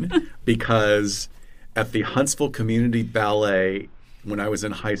storyline because at the Huntsville Community Ballet, when I was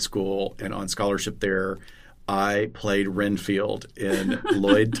in high school and on scholarship there, I played Renfield in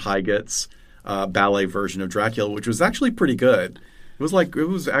Lloyd Tygett's ballet version of Dracula, which was actually pretty good. It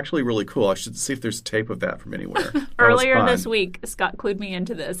was actually really cool. I should see if there's tape of that from anywhere. Earlier this week, Scott clued me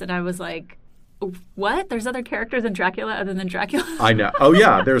into this, and I was like, what? There's other characters in Dracula other than Dracula? I know. Oh,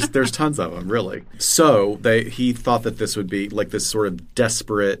 yeah. There's tons of them, really. So he thought that this would be like this sort of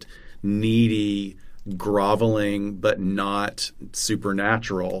desperate, needy, groveling, but not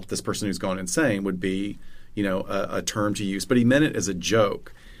supernatural. This person who's gone insane would be, a term to use. But he meant it as a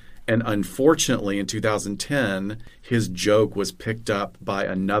joke. And unfortunately, in 2010, his joke was picked up by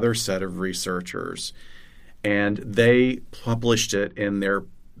another set of researchers, and they published it in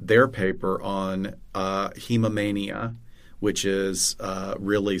their paper on hemomania, which is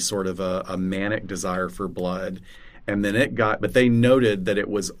really sort of a manic desire for blood. And then but they noted that it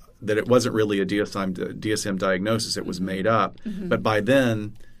wasn't really a DSM diagnosis; it was made up. Mm-hmm. But by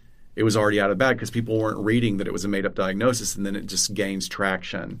then, it was already out of bag because people weren't reading that it was a made up diagnosis, and then it just gains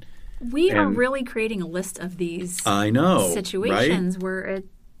traction. We are really creating a list of these situations right? where it's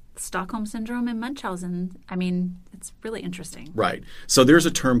Stockholm Syndrome and Munchausen. I mean, it's really interesting. Right. So there's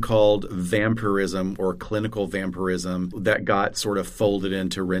a term called vampirism or clinical vampirism that got sort of folded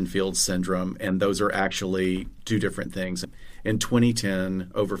into Renfield syndrome, and those are actually two different things. In 2010,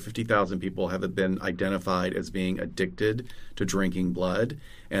 over 50,000 people have been identified as being addicted to drinking blood,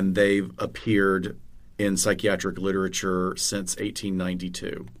 and they've appeared in psychiatric literature since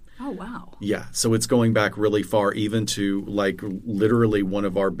 1892. Oh, wow. Yeah. So it's going back really far, even to like literally one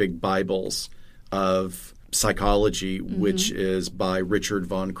of our big Bibles of psychology, which is by Richard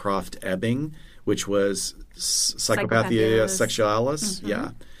von Krafft-Ebing, which was Psychopathia Sexualis. Mm-hmm.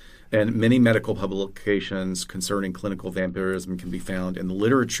 Yeah. And many medical publications concerning clinical vampirism can be found in the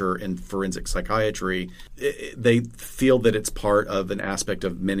literature in forensic psychiatry. They feel that it's part of an aspect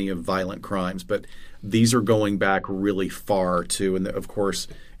of many of violent crimes, but these are going back really far too. And of course,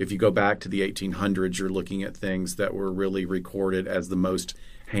 if you go back to the 1800s, you're looking at things that were really recorded as the most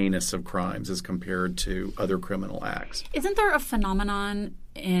heinous of crimes as compared to other criminal acts. Isn't there a phenomenon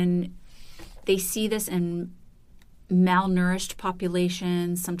they see this in malnourished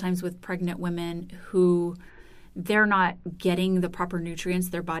populations, sometimes with pregnant women who they're not getting the proper nutrients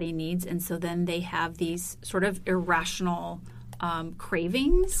their body needs, and so then they have these sort of irrational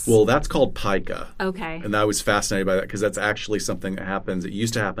cravings? Well, that's called pica. Okay. And I was fascinated by that because that's actually something that happens. It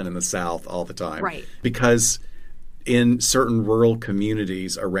used to happen in the South all the time. Right. Because in certain rural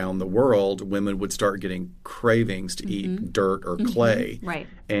communities around the world, women would start getting cravings to eat dirt or clay. Right.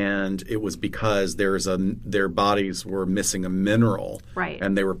 And it was because their bodies were missing a mineral. Right.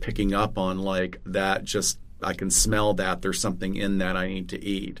 And they were picking up on like that, just I can smell that. There's something in that I need to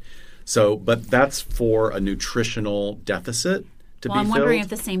eat. So, but that's for a nutritional deficit to be filled. I'm wondering if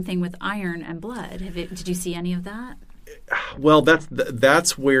the same thing with iron and blood. Did you see any of that? Well,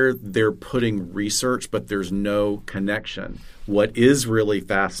 that's where they're putting research, but there's no connection. What is really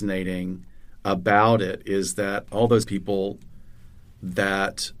fascinating about it is that all those people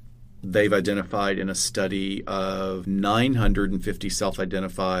that they've identified in a study of 950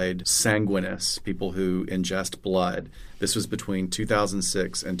 self-identified sanguinists, people who ingest blood. This was between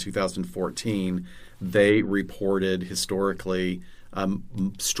 2006 and 2014. They reported historically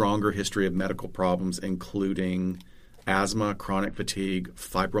stronger history of medical problems, including asthma, chronic fatigue,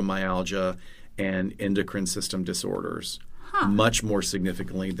 fibromyalgia, and endocrine system disorders, much more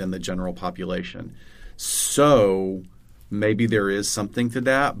significantly than the general population. So maybe there is something to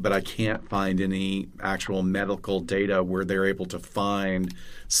that, but I can't find any actual medical data where they're able to find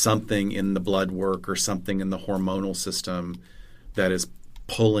something in the blood work or something in the hormonal system that is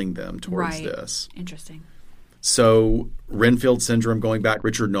pulling them towards this. Interesting. So Renfield syndrome, going back,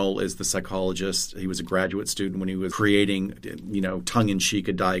 Richard Knoll is the psychologist. He was a graduate student when he was creating, tongue-in-cheek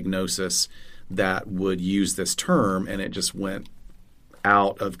a diagnosis that would use this term, and it just went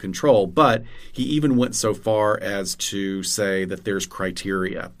out of control. But he even went so far as to say that there's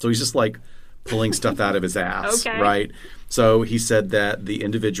criteria. So he's just like pulling stuff out of his ass, right? So he said that the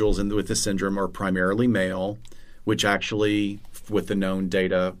individuals with this syndrome are primarily male, which actually, with the known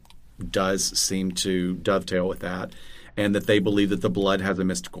data, does seem to dovetail with that, and that they believe that the blood has a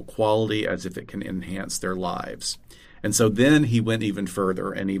mystical quality as if it can enhance their lives. And so then he went even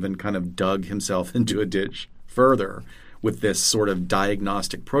further and even kind of dug himself into a ditch further with this sort of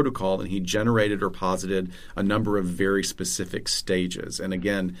diagnostic protocol, and he generated or posited a number of very specific stages. And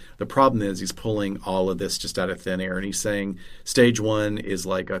again, the problem is he's pulling all of this just out of thin air, and he's saying stage 1 is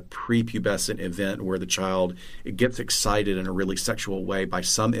like a prepubescent event where the child gets excited in a really sexual way by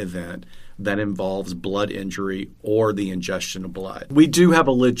some event that involves blood injury or the ingestion of blood. We do have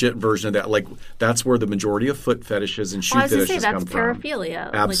a legit version of that. Like, that's where the majority of foot fetishes and shoe fetishes come from. That's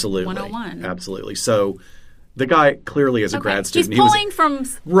paraphilia. Absolutely. Like 101. Absolutely. So the guy clearly is a grad student. He's pulling from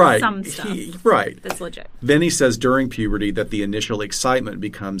some stuff. Right. That's legit. Then he says during puberty that the initial excitement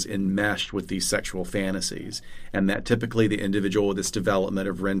becomes enmeshed with these sexual fantasies, and that typically the individual with this development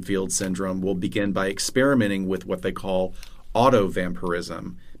of Renfield syndrome will begin by experimenting with what they call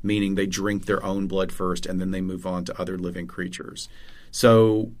auto-vampirism, meaning they drink their own blood first and then they move on to other living creatures.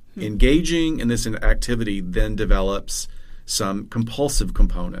 So engaging in this activity then develops some compulsive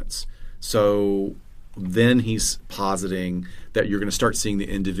components. So then he's positing that you're going to start seeing the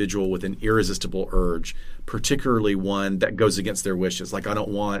individual with an irresistible urge, particularly one that goes against their wishes. Like, I don't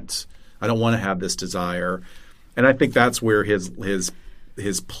want to have this desire. And I think that's where his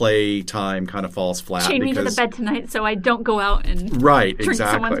play time kind of falls flat. Chain me to the bed tonight so I don't go out and drink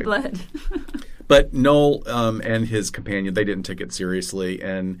someone's blood. But Knoll and his companion, they didn't take it seriously.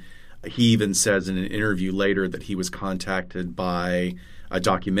 And he even says in an interview later that he was contacted by a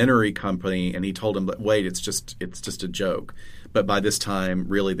documentary company, and he told him, wait, it's just a joke. But by this time,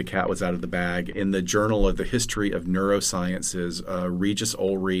 really, the cat was out of the bag. In the Journal of the History of Neurosciences, Regis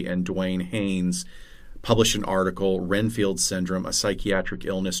Olry and Dwayne Haynes published an article, Renfield Syndrome, a psychiatric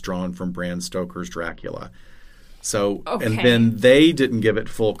illness drawn from Bram Stoker's Dracula. So, and then they didn't give it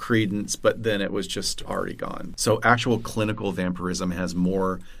full credence, but then it was just already gone. So actual clinical vampirism has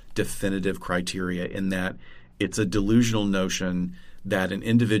more definitive criteria in that it's a delusional notion that an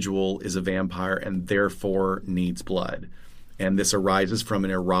individual is a vampire and therefore needs blood. And this arises from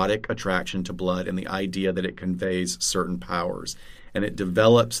an erotic attraction to blood and the idea that it conveys certain powers. And it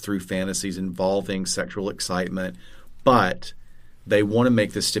develops through fantasies involving sexual excitement, but they want to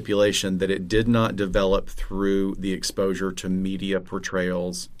make the stipulation that it did not develop through the exposure to media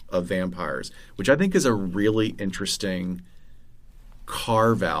portrayals of vampires, which I think is a really interesting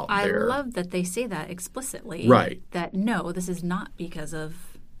carve out there. I love that they say that explicitly. Right. That no, this is not because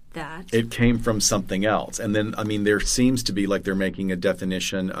of that. It came from something else. And then, I mean, there seems to be like they're making a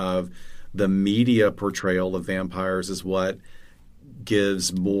definition of the media portrayal of vampires is what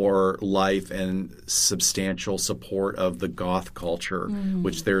gives more life and substantial support of the goth culture,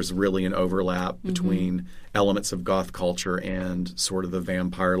 which there's really an overlap between elements of goth culture and sort of the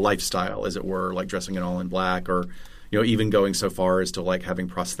vampire lifestyle, as it were, like dressing it all in black or, even going so far as to like having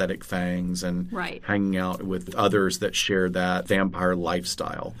prosthetic fangs and Right. hanging out with others that share that vampire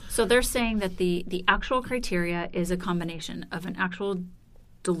lifestyle. So they're saying that the actual criteria is a combination of an actual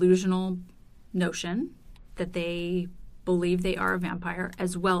delusional notion that they believe they are a vampire,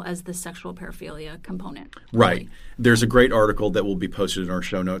 as well as the sexual paraphilia component. Right. There's a great article that will be posted in our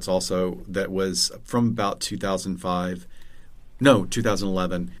show notes also that was from about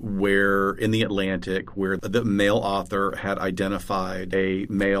 2011, where in the Atlantic, where the male author had identified a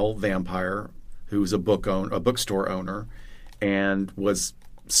male vampire who's a bookstore owner, and was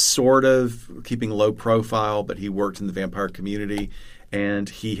sort of keeping low profile, but he worked in the vampire community. And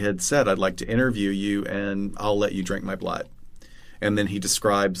he had said, I'd like to interview you and I'll let you drink my blood. And then he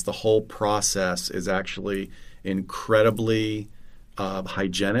describes the whole process is actually incredibly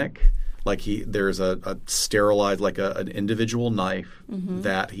hygienic. Like there's a sterilized, like an individual knife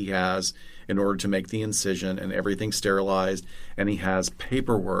that he has in order to make the incision, and everything's sterilized. And he has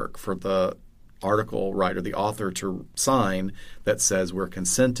paperwork for the article writer, the author, to sign that says we're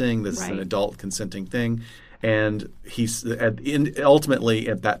consenting. This is an adult consenting thing. And ultimately,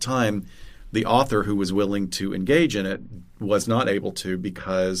 at that time, the author who was willing to engage in it was not able to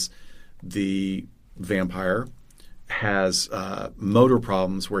because the vampire has motor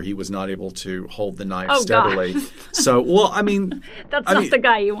problems where he was not able to hold the knife steadily. Gosh. So, That's not the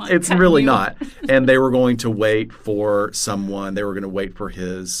guy you want. It's really not. And they were going to wait for someone. They were going to wait for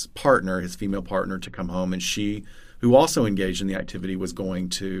his partner, his female partner, to come home. And she, who also engaged in the activity, was going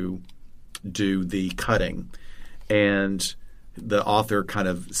to do the cutting. And the author kind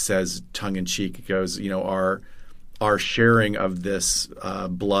of says tongue-in-cheek, goes, our sharing of this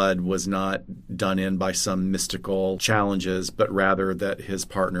blood was not done in by some mystical challenges, but rather that his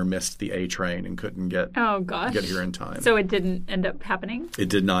partner missed the A train and couldn't get here in time. So it didn't end up happening? It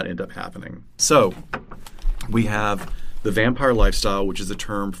did not end up happening. So we have the vampire lifestyle, which is a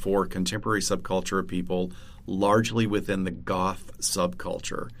term for contemporary subculture of people largely within the goth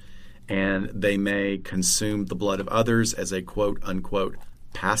subculture. And they may consume the blood of others as a quote-unquote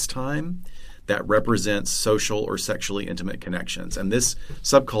pastime that represents social or sexually intimate connections. And this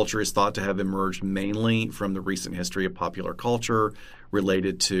subculture is thought to have emerged mainly from the recent history of popular culture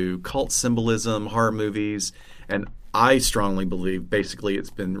related to cult symbolism, horror movies, and I strongly believe basically it's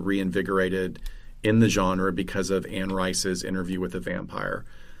been reinvigorated in the genre because of Anne Rice's Interview with a Vampire.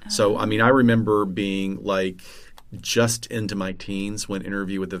 So, I remember being like just into my teens when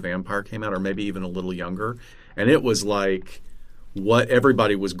Interview with the Vampire came out, or maybe even a little younger. And it was like what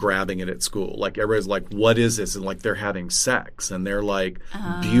everybody was grabbing it at school. Like everybody's like, what is this? And like they're having sex and they're like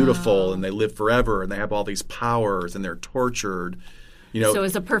beautiful and they live forever and they have all these powers and they're tortured. So it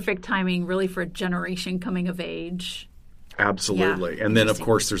was a perfect timing really for a generation coming of age. Absolutely. Yeah, and then, of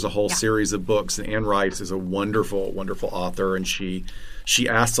course, there's a whole series of books. And Anne Rice is a wonderful, wonderful author. And she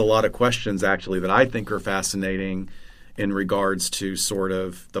asks a lot of questions, actually, that I think are fascinating in regards to sort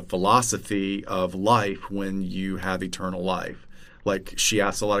of the philosophy of life when you have eternal life. Like she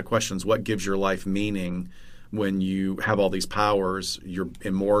asks a lot of questions. What gives your life meaning when you have all these powers? You're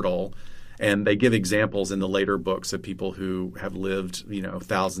immortal. And they give examples in the later books of people who have lived,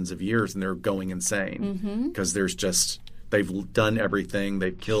 thousands of years and they're going insane because they've done everything.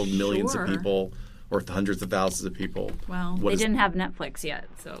 They've killed millions of people or hundreds of thousands of people. Well, they didn't have Netflix yet,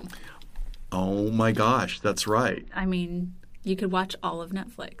 so. Oh my gosh, that's right. You could watch all of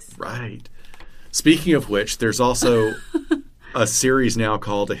Netflix. Right. Speaking of which, there's also a series now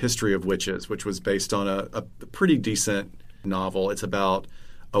called A History of Witches, which was based on a pretty decent novel. It's about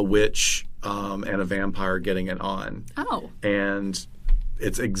a witch and a vampire getting it on. Oh. And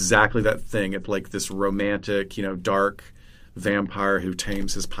it's exactly that thing. It's like this romantic, dark vampire who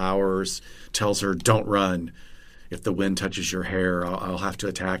tames his powers, tells her, don't run. If the wind touches your hair, I'll have to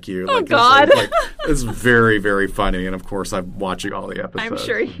attack you. Oh, God. It's very, very funny. And, of course, I'm watching all the episodes. I'm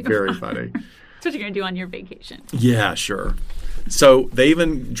sure you Very funny. That's what you're going to do on your vacation. Yeah, sure. So they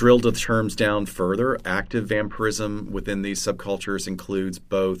even drilled the terms down further. Active vampirism within these subcultures includes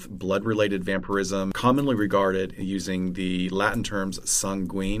both blood-related vampirism, commonly regarded using the Latin terms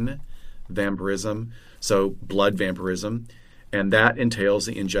sanguine vampirism, so blood vampirism, and that entails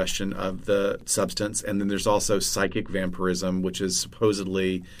the ingestion of the substance. And then there's also psychic vampirism, which is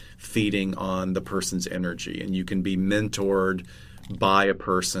supposedly feeding on the person's energy. And you can be mentored by a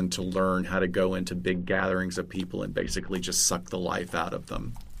person to learn how to go into big gatherings of people and basically just suck the life out of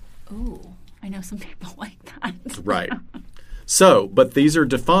them. Ooh, I know some people like that. Right. So, but these are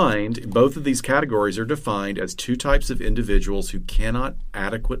defined, both of these categories are defined as two types of individuals who cannot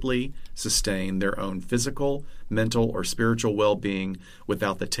adequately sustain their own physical, mental, or spiritual well-being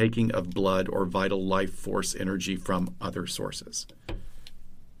without the taking of blood or vital life force energy from other sources.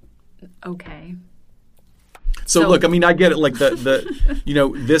 Okay. So look, I mean, I get it. Like the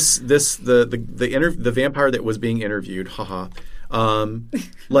vampire that was being interviewed,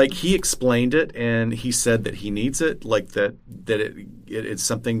 like he explained it and he said that he needs it, like that it's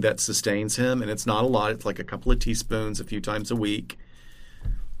something that sustains him, and it's not a lot. It's like a couple of teaspoons a few times a week,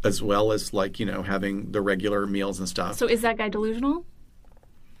 as well as like, having the regular meals and stuff. So is that guy delusional?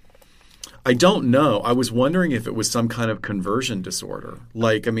 I don't know. I was wondering if it was some kind of conversion disorder.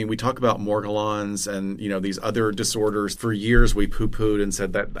 Like, I mean, we talk about Morgellons and, these other disorders. For years, we poo-pooed and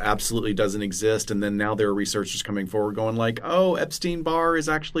said that absolutely doesn't exist. And then now there are researchers coming forward going like, oh, Epstein-Barr is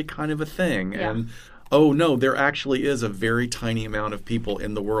actually kind of a thing. Yeah. And, oh, no, there actually is a very tiny amount of people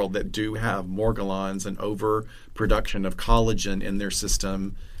in the world that do have Morgellons and overproduction of collagen in their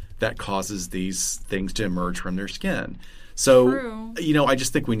system that causes these things to emerge from their skin. So, True. I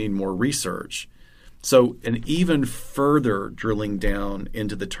just think we need more research. So, an even further drilling down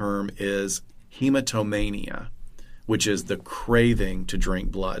into the term is hematomania, which is the craving to drink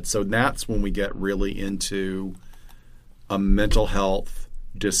blood. So that's when we get really into a mental health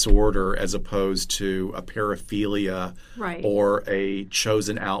disorder as opposed to a paraphilia or a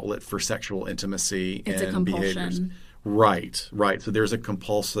chosen outlet for sexual intimacy and behaviors. Right. So there's a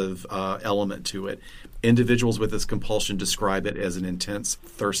compulsive element to it. Individuals with this compulsion describe it as an intense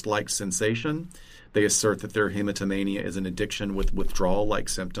thirst-like sensation. They assert that their hematomania is an addiction with withdrawal-like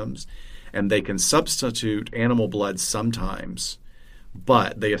symptoms, and they can substitute animal blood sometimes,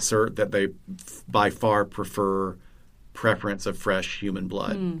 but they assert that they by far preference of fresh human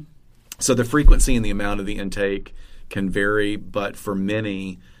blood. So the frequency and the amount of the intake can vary, but for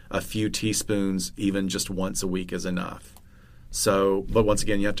many, a few teaspoons, even just once a week, is enough. So, but once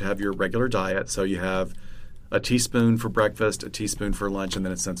again, you have to have your regular diet. So you have a teaspoon for breakfast, a teaspoon for lunch, and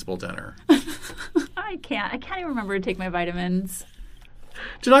then a sensible dinner. I can't even remember to take my vitamins.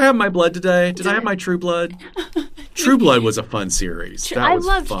 Did I have my blood today? Did I have my True Blood? True Blood was a fun series. I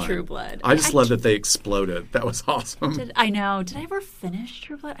loved True Blood. I just love that they exploded. That was awesome. I know. Did I ever finish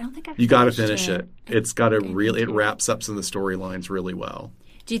True Blood? I don't think I finished it. You got to finish it. It's got it wraps up some of the storylines really well.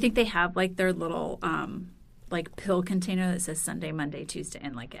 Do you think they have like their little like pill container that says Sunday, Monday, Tuesday,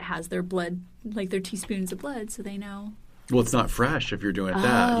 and like it has their blood, like their teaspoons of blood, so they know? Well, it's not fresh if you're doing it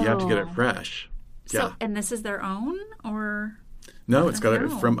that. You have to get it fresh. So, and this is their own, or? No, it's got it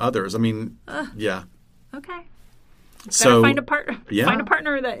from others. I mean, yeah. Okay. So find a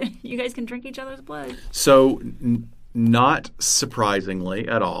partner that you guys can drink each other's blood. So, not surprisingly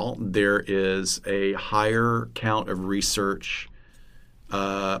at all, there is a higher count of research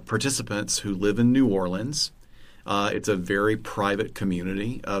participants who live in New Orleans. It's a very private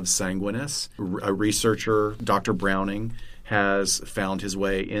community of sanguinists. A researcher, Dr. Browning, has found his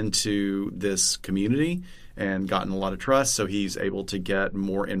way into this community and gotten a lot of trust, so he's able to get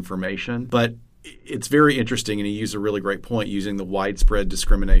more information. But it's very interesting, and he used a really great point using the widespread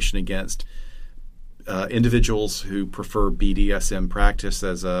discrimination against individuals who prefer BDSM practice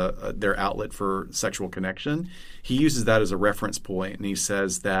as their outlet for sexual connection. He uses that as a reference point, and he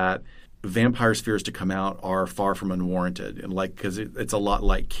says that vampires' fears to come out are far from unwarranted, and because it's a lot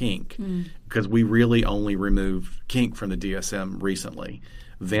like kink, because we really only removed kink from the DSM recently.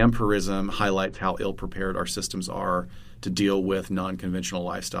 Vampirism highlights how ill-prepared our systems are to deal with non-conventional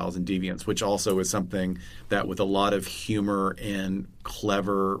lifestyles and deviance, which also is something that with a lot of humor and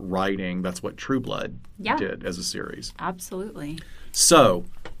clever writing, that's what True Blood did as a series. Absolutely. So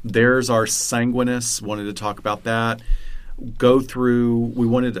there's our sanguinists. Wanted to talk about that. We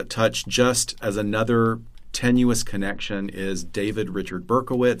wanted to touch just as another tenuous connection is David Richard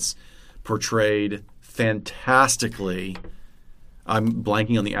Berkowitz, portrayed fantastically. I'm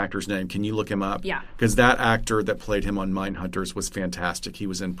blanking on the actor's name. Can you look him up? Yeah. Because that actor that played him on Mindhunters was fantastic. He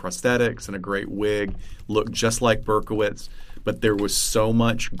was in prosthetics and a great wig, looked just like Berkowitz, but there was so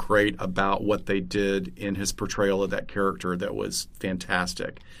much great about what they did in his portrayal of that character that was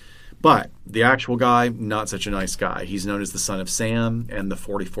fantastic. But the actual guy, not such a nice guy. He's known as the Son of Sam and the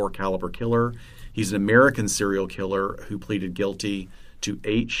 44 caliber killer. He's an American serial killer who pleaded guilty to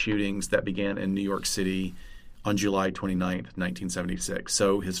 8 shootings that began in New York City on July 29th, 1976.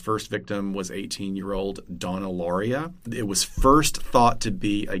 So his first victim was 18-year-old Donna Lauria. It was first thought to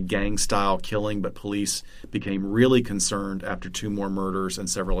be a gang-style killing, but police became really concerned after 2 more murders and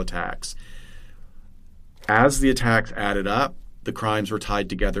several attacks. As the attacks added up, the crimes were tied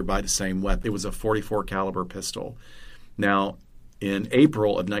together by the same weapon. It was a 44 caliber pistol. Now, in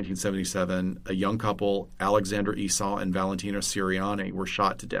April of 1977, a young couple, Alexander Esau and Valentino Siriani, were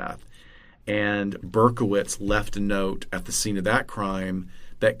shot to death. And Berkowitz left a note at the scene of that crime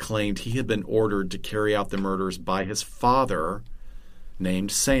that claimed he had been ordered to carry out the murders by his father,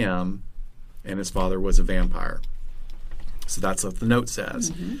 named Sam, and his father was a vampire. So that's what the note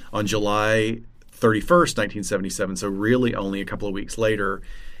says. Mm-hmm. On July 31st, 1977, so really only a couple of weeks later,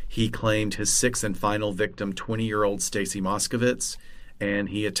 he claimed his sixth and final victim, 20-year-old Stacy Moskowitz, and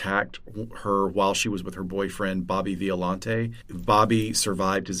he attacked her while she was with her boyfriend, Bobby Violante. Bobby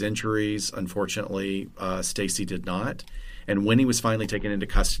survived his injuries. Unfortunately, Stacy did not. And when he was finally taken into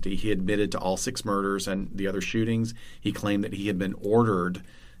custody, he admitted to all 6 murders and the other shootings. He claimed that he had been ordered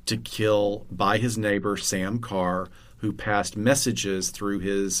to kill by his neighbor, Sam Carr, who passed messages through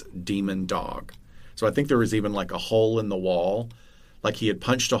his demon dog. So I think there was even like a hole in the wall. Like he had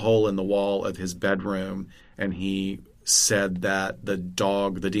punched a hole in the wall of his bedroom, and he said that the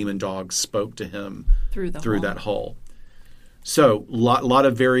demon dog, spoke to him through that hole. So a lot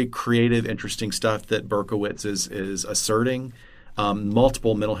of very creative, interesting stuff that Berkowitz is asserting.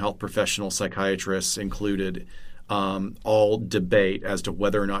 Multiple mental health professional psychiatrists included all debate as to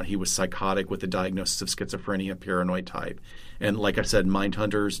whether or not he was psychotic with a diagnosis of schizophrenia paranoid type. And like I said,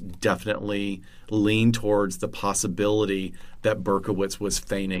 Mindhunters definitely lean towards the possibility that Berkowitz was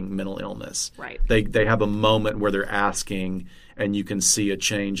feigning mental illness. Right. They have a moment where they're asking, and you can see a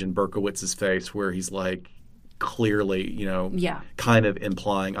change in Berkowitz's face where he's like clearly, kind of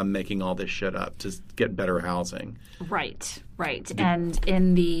implying, I'm making all this shit up to get better housing. Right. And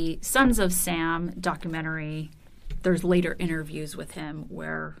in the Sons of Sam documentary, there's later interviews with him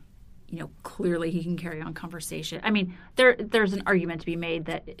where, clearly he can carry on conversation. I mean, there's an argument to be made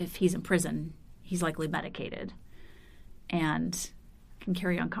that if he's in prison, he's likely medicated and can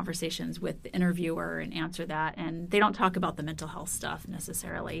carry on conversations with the interviewer and answer that. And they don't talk about the mental health stuff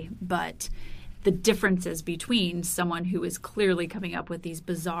necessarily, but the differences between someone who is clearly coming up with these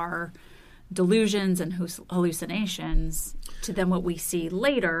bizarre delusions and hallucinations to then what we see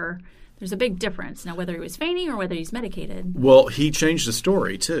later, there's a big difference. Now, whether he was feigning or whether he's medicated. Well, he changed the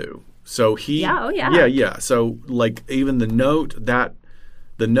story, too. So he... Yeah, oh yeah. Yeah. So, like, even the note,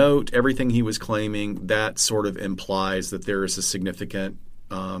 everything he was claiming, that sort of implies that there is a significant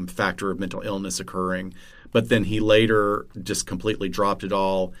factor of mental illness occurring. But then he later just completely dropped it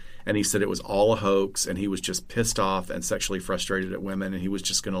all, and he said it was all a hoax, and he was just pissed off and sexually frustrated at women, and he was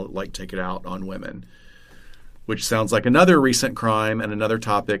just going to, take it out on women. Which sounds like another recent crime and another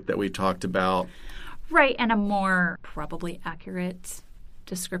topic that we talked about. Right, and a more probably accurate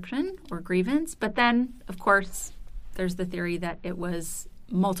description or grievance. But then, of course, there's the theory that it was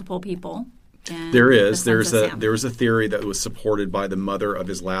multiple people. There is. There was a theory that was supported by the mother of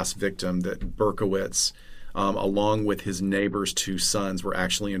his last victim that Berkowitz, along with his neighbor's 2 sons, were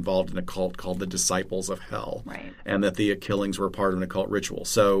actually involved in a cult called the Disciples of Hell. Right. And that the killings were part of an occult ritual.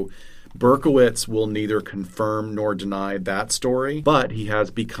 So Berkowitz will neither confirm nor deny that story, but he has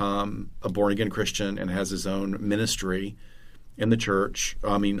become a born-again Christian and has his own ministry in the church,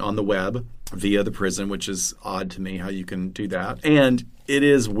 on the web, via the prison, which is odd to me how you can do that. And it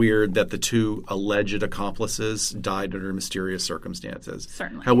is weird that the 2 alleged accomplices died under mysterious circumstances.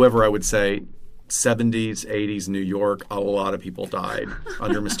 Certainly. However, I would say 70s, 80s New York, a lot of people died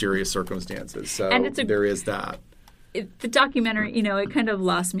under mysterious circumstances. So there is that. The documentary, it kind of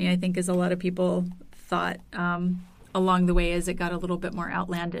lost me, I think, as a lot of people thought along the way as it got a little bit more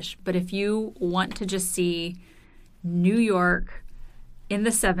outlandish. But if you want to just see New York in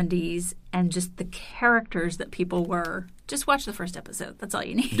the 70s and just the characters that people were, just watch the first episode. That's all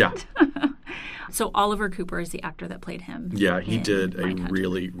you need. Yeah. So Oliver Cooper is the actor that played him. Yeah, he did a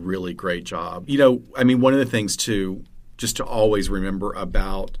really, really great job. One of the things, too, just to always remember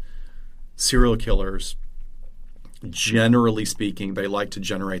about serial killers, generally speaking, they like to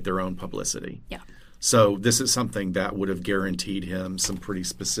generate their own publicity. Yeah. So this is something that would have guaranteed him some pretty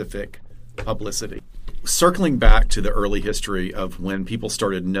specific publicity. Circling back to the early history of when people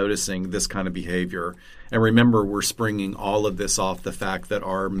started noticing this kind of behavior, and remember, we're springing all of this off the fact that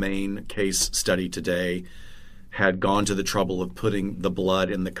our main case study today had gone to the trouble of putting the blood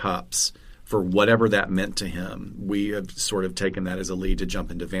in the cups for whatever that meant to him. We have sort of taken that as a lead to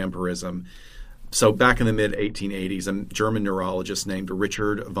jump into vampirism. So back in the mid-1880s, a German neurologist named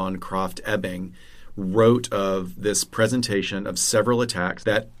Richard von Krafft-Ebing wrote of this presentation of several attacks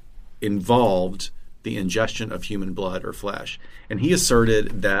that involved the ingestion of human blood or flesh. And he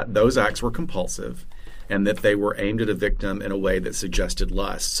asserted that those acts were compulsive and that they were aimed at a victim in a way that suggested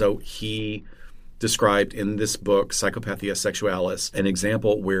lust. So he described in this book, Psychopathia Sexualis, an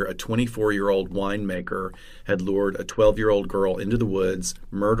example where a 24-year-old winemaker had lured a 12-year-old girl into the woods,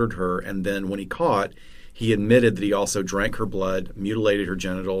 murdered her, and then when he caught, he admitted that he also drank her blood, mutilated her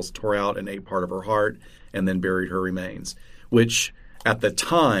genitals, tore out and ate part of her heart, and then buried her remains, which at the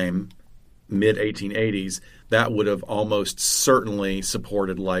time, mid-1880s, that would have almost certainly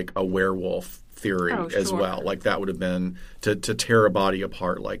supported like a werewolf theory as well. Like that would have been to tear a body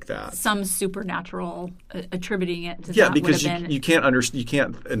apart like that. Some supernatural attributing it to that because you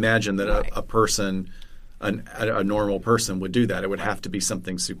can't imagine that a person, a normal person would do that. It would have to be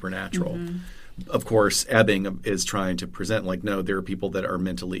something supernatural. Of course, Ebbing is trying to present like, no, there are people that are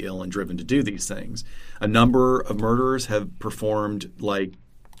mentally ill and driven to do these things. A number of murderers have performed like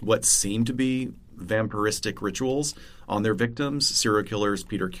what seem to be vampiristic rituals on their victims. Serial killers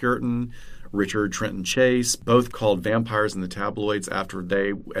Peter Kürten, Richard Trenton Chase, both called vampires in the tabloids after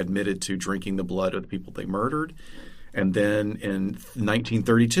they admitted to drinking the blood of the people they murdered. And then in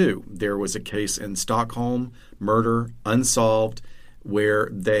 1932, there was a case in Stockholm, murder, unsolved, where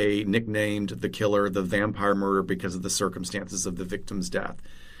they nicknamed the killer the vampire murderer because of the circumstances of the victim's death.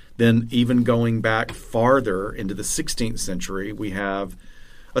 Then even going back farther into the 16th century, we have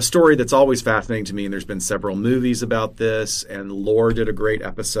a story that's always fascinating to me, and there's been several movies about this, and Lore did a great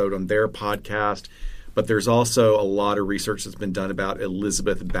episode on their podcast, but there's also a lot of research that's been done about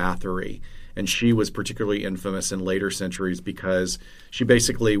Elizabeth Bathory, and she was particularly infamous in later centuries because she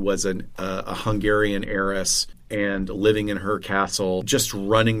basically was a Hungarian heiress and living in her castle, just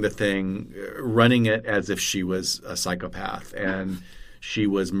running it as if she was a psychopath, and she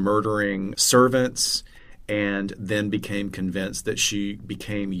was murdering servants, and then became convinced that she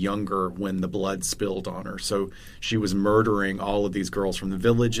became younger when the blood spilled on her. So she was murdering all of these girls from the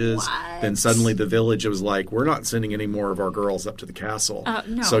villages. What? Then suddenly the village was like, we're not sending any more of our girls up to the castle.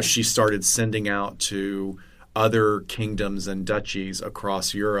 No. So she started sending out to other kingdoms and duchies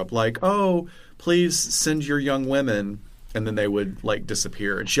across Europe like, oh, please send your young women. And then they would like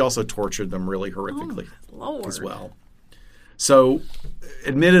disappear. And she also tortured them really horrifically as well. So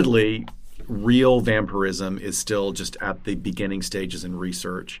admittedly, real vampirism is still just at the beginning stages in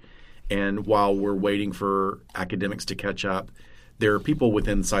research. And while we're waiting for academics to catch up, there are people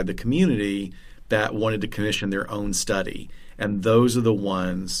inside the community that wanted to commission their own study. And those are the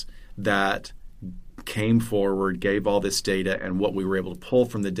ones that came forward, gave all this data, and what we were able to pull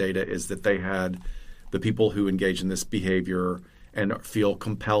from the data is that they had the people who engage in this behavior and feel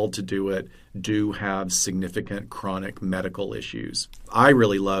compelled to do it do have significant chronic medical issues. I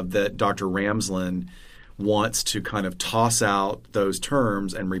really love that Dr. Ramsland wants to kind of toss out those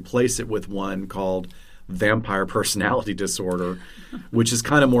terms and replace it with one called vampire personality disorder, which is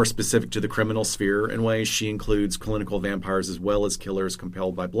kind of more specific to the criminal sphere in ways. She includes clinical vampires as well as killers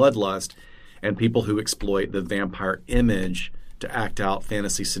compelled by bloodlust and people who exploit the vampire image to act out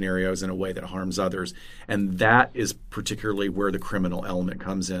fantasy scenarios in a way that harms others. And that is particularly where the criminal element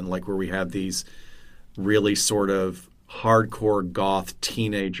comes in, like where we have these really sort of hardcore goth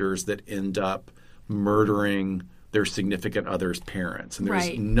teenagers that end up murdering their significant other's parents. And there's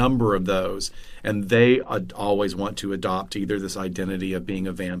a number of those. And they always want to adopt either this identity of being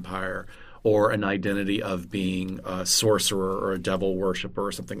a vampire or an identity of being a sorcerer or a devil worshiper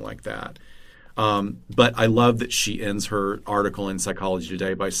or something like that. But I love that she ends her article in Psychology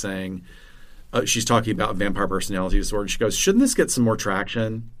Today by saying, she's talking about vampire personality disorder. She goes, shouldn't this get some more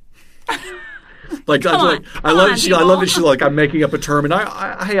traction? I love that she's like, I'm making up a term and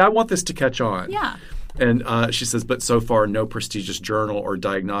I want this to catch on. Yeah. And she says, but so far no prestigious journal or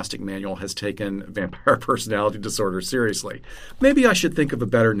diagnostic manual has taken vampire personality disorder seriously. Maybe I should think of a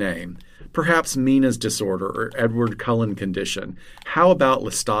better name. Perhaps Mina's disorder or Edward Cullen condition. How about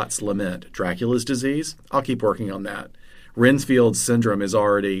Lestat's lament, Dracula's disease? I'll keep working on that. Renfield's syndrome is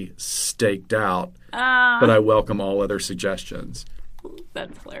already staked out, but I welcome all other suggestions.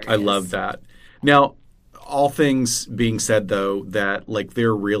 That's hilarious. I love that. Now, all things being said, though, that like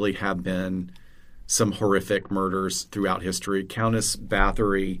there really have been some horrific murders throughout history. Countess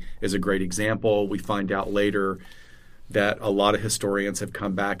Bathory is a great example. We find out later that a lot of historians have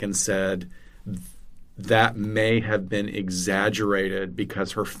come back and said that may have been exaggerated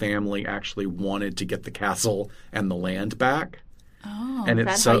because her family actually wanted to get the castle and the land back. Oh, and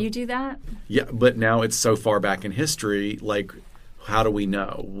that's how you do that? Yeah, but now it's so far back in history, like how do we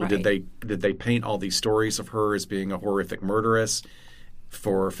know? Right. Did they paint all these stories of her as being a horrific murderess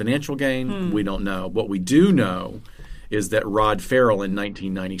for financial gain? We don't know. What we do know is that Rod Farrell in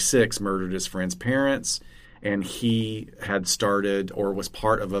 1996 murdered his friend's parents and he had started or was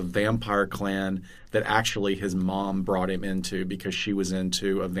part of a vampire clan that actually his mom brought him into because she was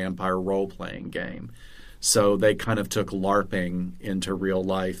into a vampire role-playing game. So they kind of took LARPing into real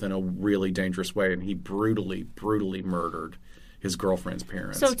life in a really dangerous way, and he brutally, brutally murdered his girlfriend's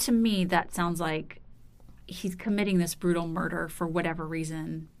parents. So to me, that sounds like he's committing this brutal murder for whatever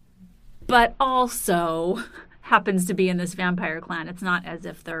reason, but also happens to be in this vampire clan. It's not as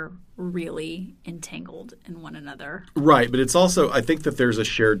if they're really entangled in one another. Right, but it's also, I think that there's a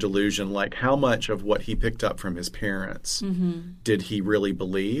shared delusion, like how much of what he picked up from his parents did he really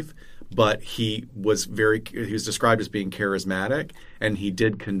believe? But he was described as being charismatic, and he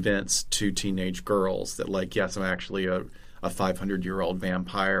did convince 2 teenage girls that, like, yes, I'm actually a 500-year-old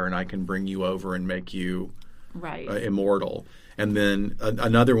vampire, and I can bring you over and make you immortal. And then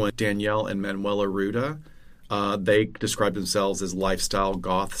another one, Danielle and Manuela Ruda, they described themselves as lifestyle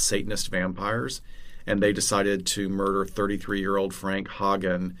goth Satanist vampires, and they decided to murder 33-year-old Frank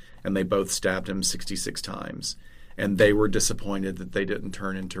Hagen, and they both stabbed him 66 times. And they were disappointed that they didn't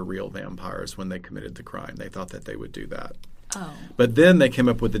turn into real vampires when they committed the crime. They thought that they would do that. Oh. But then they came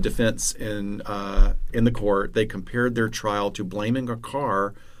up with a defense in the court. They compared their trial to blaming a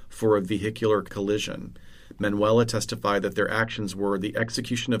car for a vehicular collision. Manuela testified that their actions were the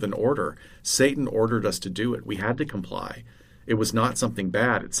execution of an order. Satan ordered us to do it. We had to comply. It was not something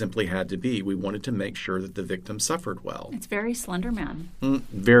bad. It simply had to be. We wanted to make sure that the victim suffered well. It's very Slender Man.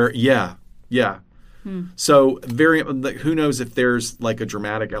 Yeah. So who knows if there's like a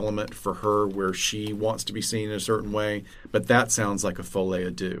dramatic element for her where she wants to be seen in a certain way, but that sounds like a folie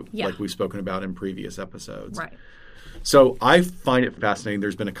à deux, like we've spoken about in previous episodes. Right. So I find it fascinating.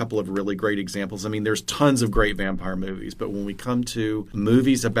 There's been a couple of really great examples. I mean, there's tons of great vampire movies, but when we come to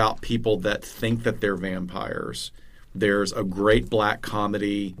movies about people that think that they're vampires, there's a great black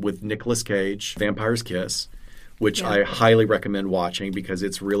comedy with Nicolas Cage, Vampire's Kiss, which I highly recommend watching because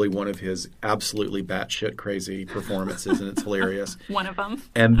it's really one of his absolutely batshit crazy performances, and it's hilarious. One of them.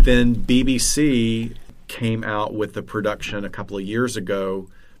 And then BBC came out with a production a couple of years ago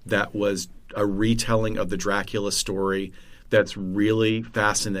that was a retelling of the Dracula story that's really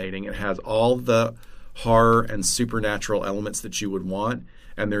fascinating. It has all the horror and supernatural elements that you would want,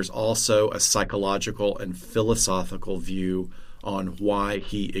 and there's also a psychological and philosophical view on why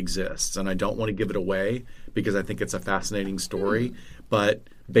he exists. And I don't want to give it away because I think it's a fascinating story. But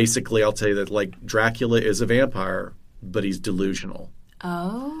basically, I'll tell you that, like, Dracula is a vampire, but he's delusional.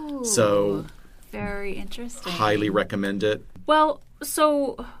 Oh. So very interesting. Highly recommend it. Well,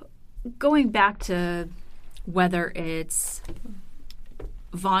 so going back to whether it's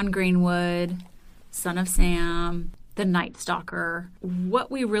Vaughn Greenwood, Son of Sam, The Night Stalker,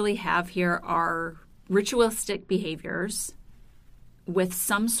 what we really have here are ritualistic behaviors with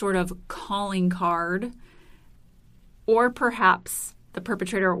some sort of calling card, or perhaps the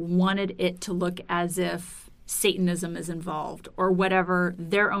perpetrator wanted it to look as if Satanism is involved, or whatever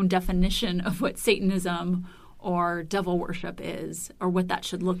their own definition of what Satanism or devil worship is, or what that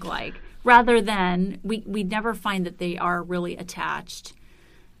should look like, rather than we never find that they are really attached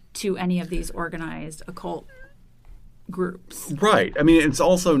to any of these organized occult groups. Right. I mean, it's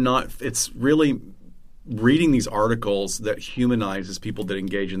also not, it's really reading these articles that humanizes people that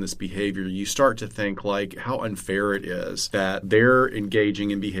engage in this behavior. You start to think, like, how unfair it is that they're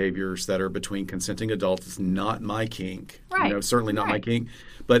engaging in behaviors that are between consenting adults. It's not my kink. Right. You know, certainly not my kink.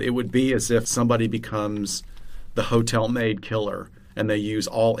 But it would be as if somebody becomes the hotel maid killer and they use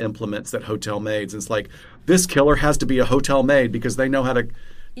all implements that hotel maids. And it's like, this killer has to be a hotel maid because they know how to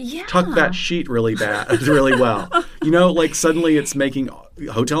tuck that sheet really well. You know, like suddenly it's making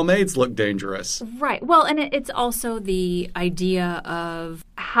hotel maids look dangerous. Right. Well, and it's also the idea of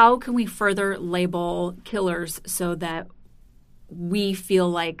how can we further label killers so that we feel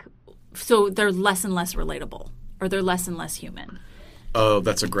like, so they're less and less relatable, or they're less and less human. Oh,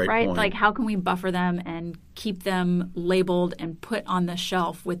 that's a great point. Right? Like, how can we buffer them and keep them labeled and put on the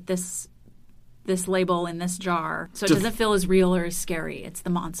shelf with this label in this jar, so it doesn't feel as real or as scary? It's the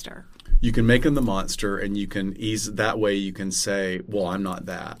monster. You can make them the monster, and you can that way you can say, well, I'm not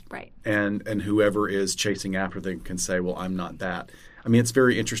that. Right. And whoever is chasing after them can say, well, I'm not that. I mean, it's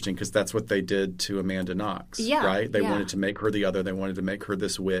very interesting because that's what they did to Amanda Knox, right? They wanted to make her the other. They wanted to make her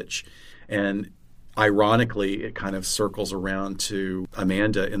this witch. And ironically, it kind of circles around to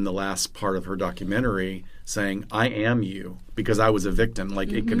Amanda in the last part of her documentary saying, I am you, because I was a victim.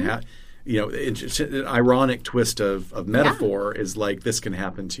 Like, it can have... You know, it's an ironic twist of metaphor is like, this can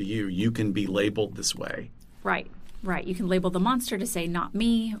happen to you. You can be labeled this way. Right. You can label the monster to say, not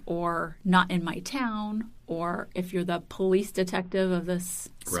me, or not in my town, or if you're the police detective of this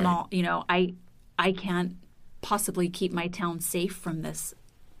small, you know, I can't possibly keep my town safe from this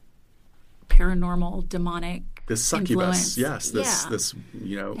paranormal, demonic this succubus. influence. Yes, this Yeah. this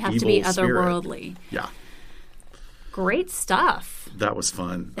They have evil to be spirit. otherworldly. Yeah, Great stuff. that was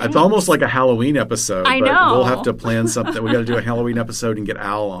fun. Thanks. It's almost like a Halloween episode. I but know. We'll have to plan something. We got to do a Halloween episode and get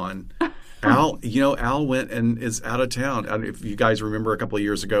Al on. Al, Al went and is out of town. If you guys remember a couple of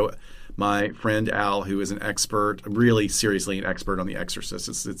years ago, my friend Al, who is an expert, really seriously an expert on The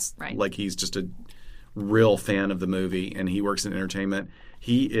Exorcist. It's Right. like he's just a real fan of the movie, and he works in entertainment.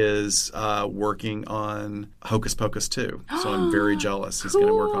 He is working on Hocus Pocus 2, so I'm very jealous. He's going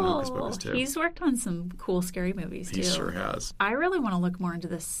to work on Hocus Pocus 2. He's worked on some cool, scary movies, too. He sure has. I really want to look more into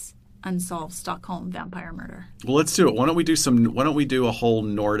this unsolved Stockholm vampire murder. Well, let's do it. Why don't we do a whole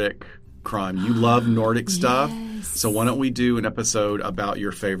Nordic crime? You love Nordic stuff. Yes. So why don't we do an episode about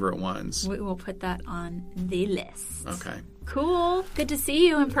your favorite ones? We will put that on the list. Okay. Cool. Good to see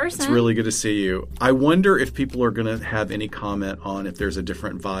you in person. It's really good to see you. I wonder if people are going to have any comment on if there's a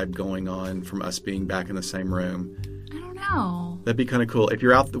different vibe going on from us being back in the same room. I don't know. That'd be kind of cool. If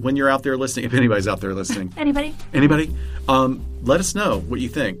you're when you're out there listening, if anybody's out there listening, Anybody? let us know what you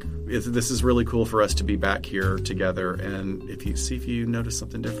think. This is really cool for us to be back here together, and if you notice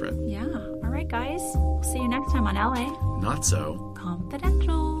something different. Yeah. All right, guys. We'll see you next time on LA Not so.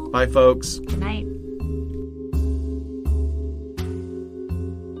 Confidential. Bye, folks. Good night.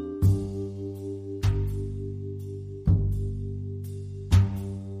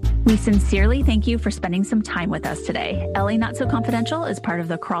 We sincerely thank you for spending some time with us today. LA Not So Confidential is part of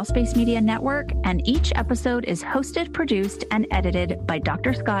the Crawlspace Media Network, and each episode is hosted, produced, and edited by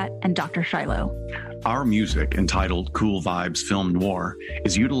Dr. Scott and Dr. Shiloh. Our music, entitled Cool Vibes Film Noir,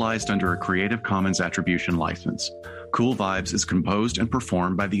 is utilized under a Creative Commons Attribution license. Cool Vibes is composed and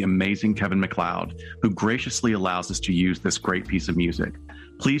performed by the amazing Kevin MacLeod, who graciously allows us to use this great piece of music.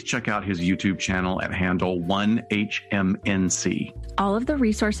 Please check out his YouTube channel at handle 1HMNC. All of the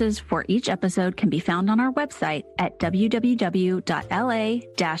resources for each episode can be found on our website at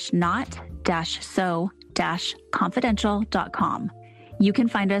www.la-not-so-confidential.com. You can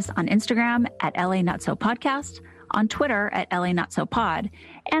find us on Instagram at LA Not So Podcast, on Twitter at LA Not So Pod,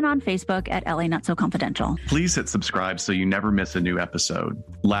 and on Facebook at LA Not So Confidential. Please hit subscribe so you never miss a new episode.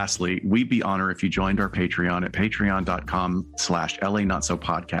 Lastly, we'd be honored if you joined our Patreon at patreon.com/LA Not So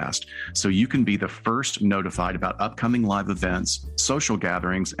Podcast, so you can be the first notified about upcoming live events, social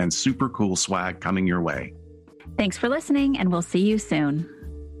gatherings, and super cool swag coming your way. Thanks for listening, and we'll see you soon.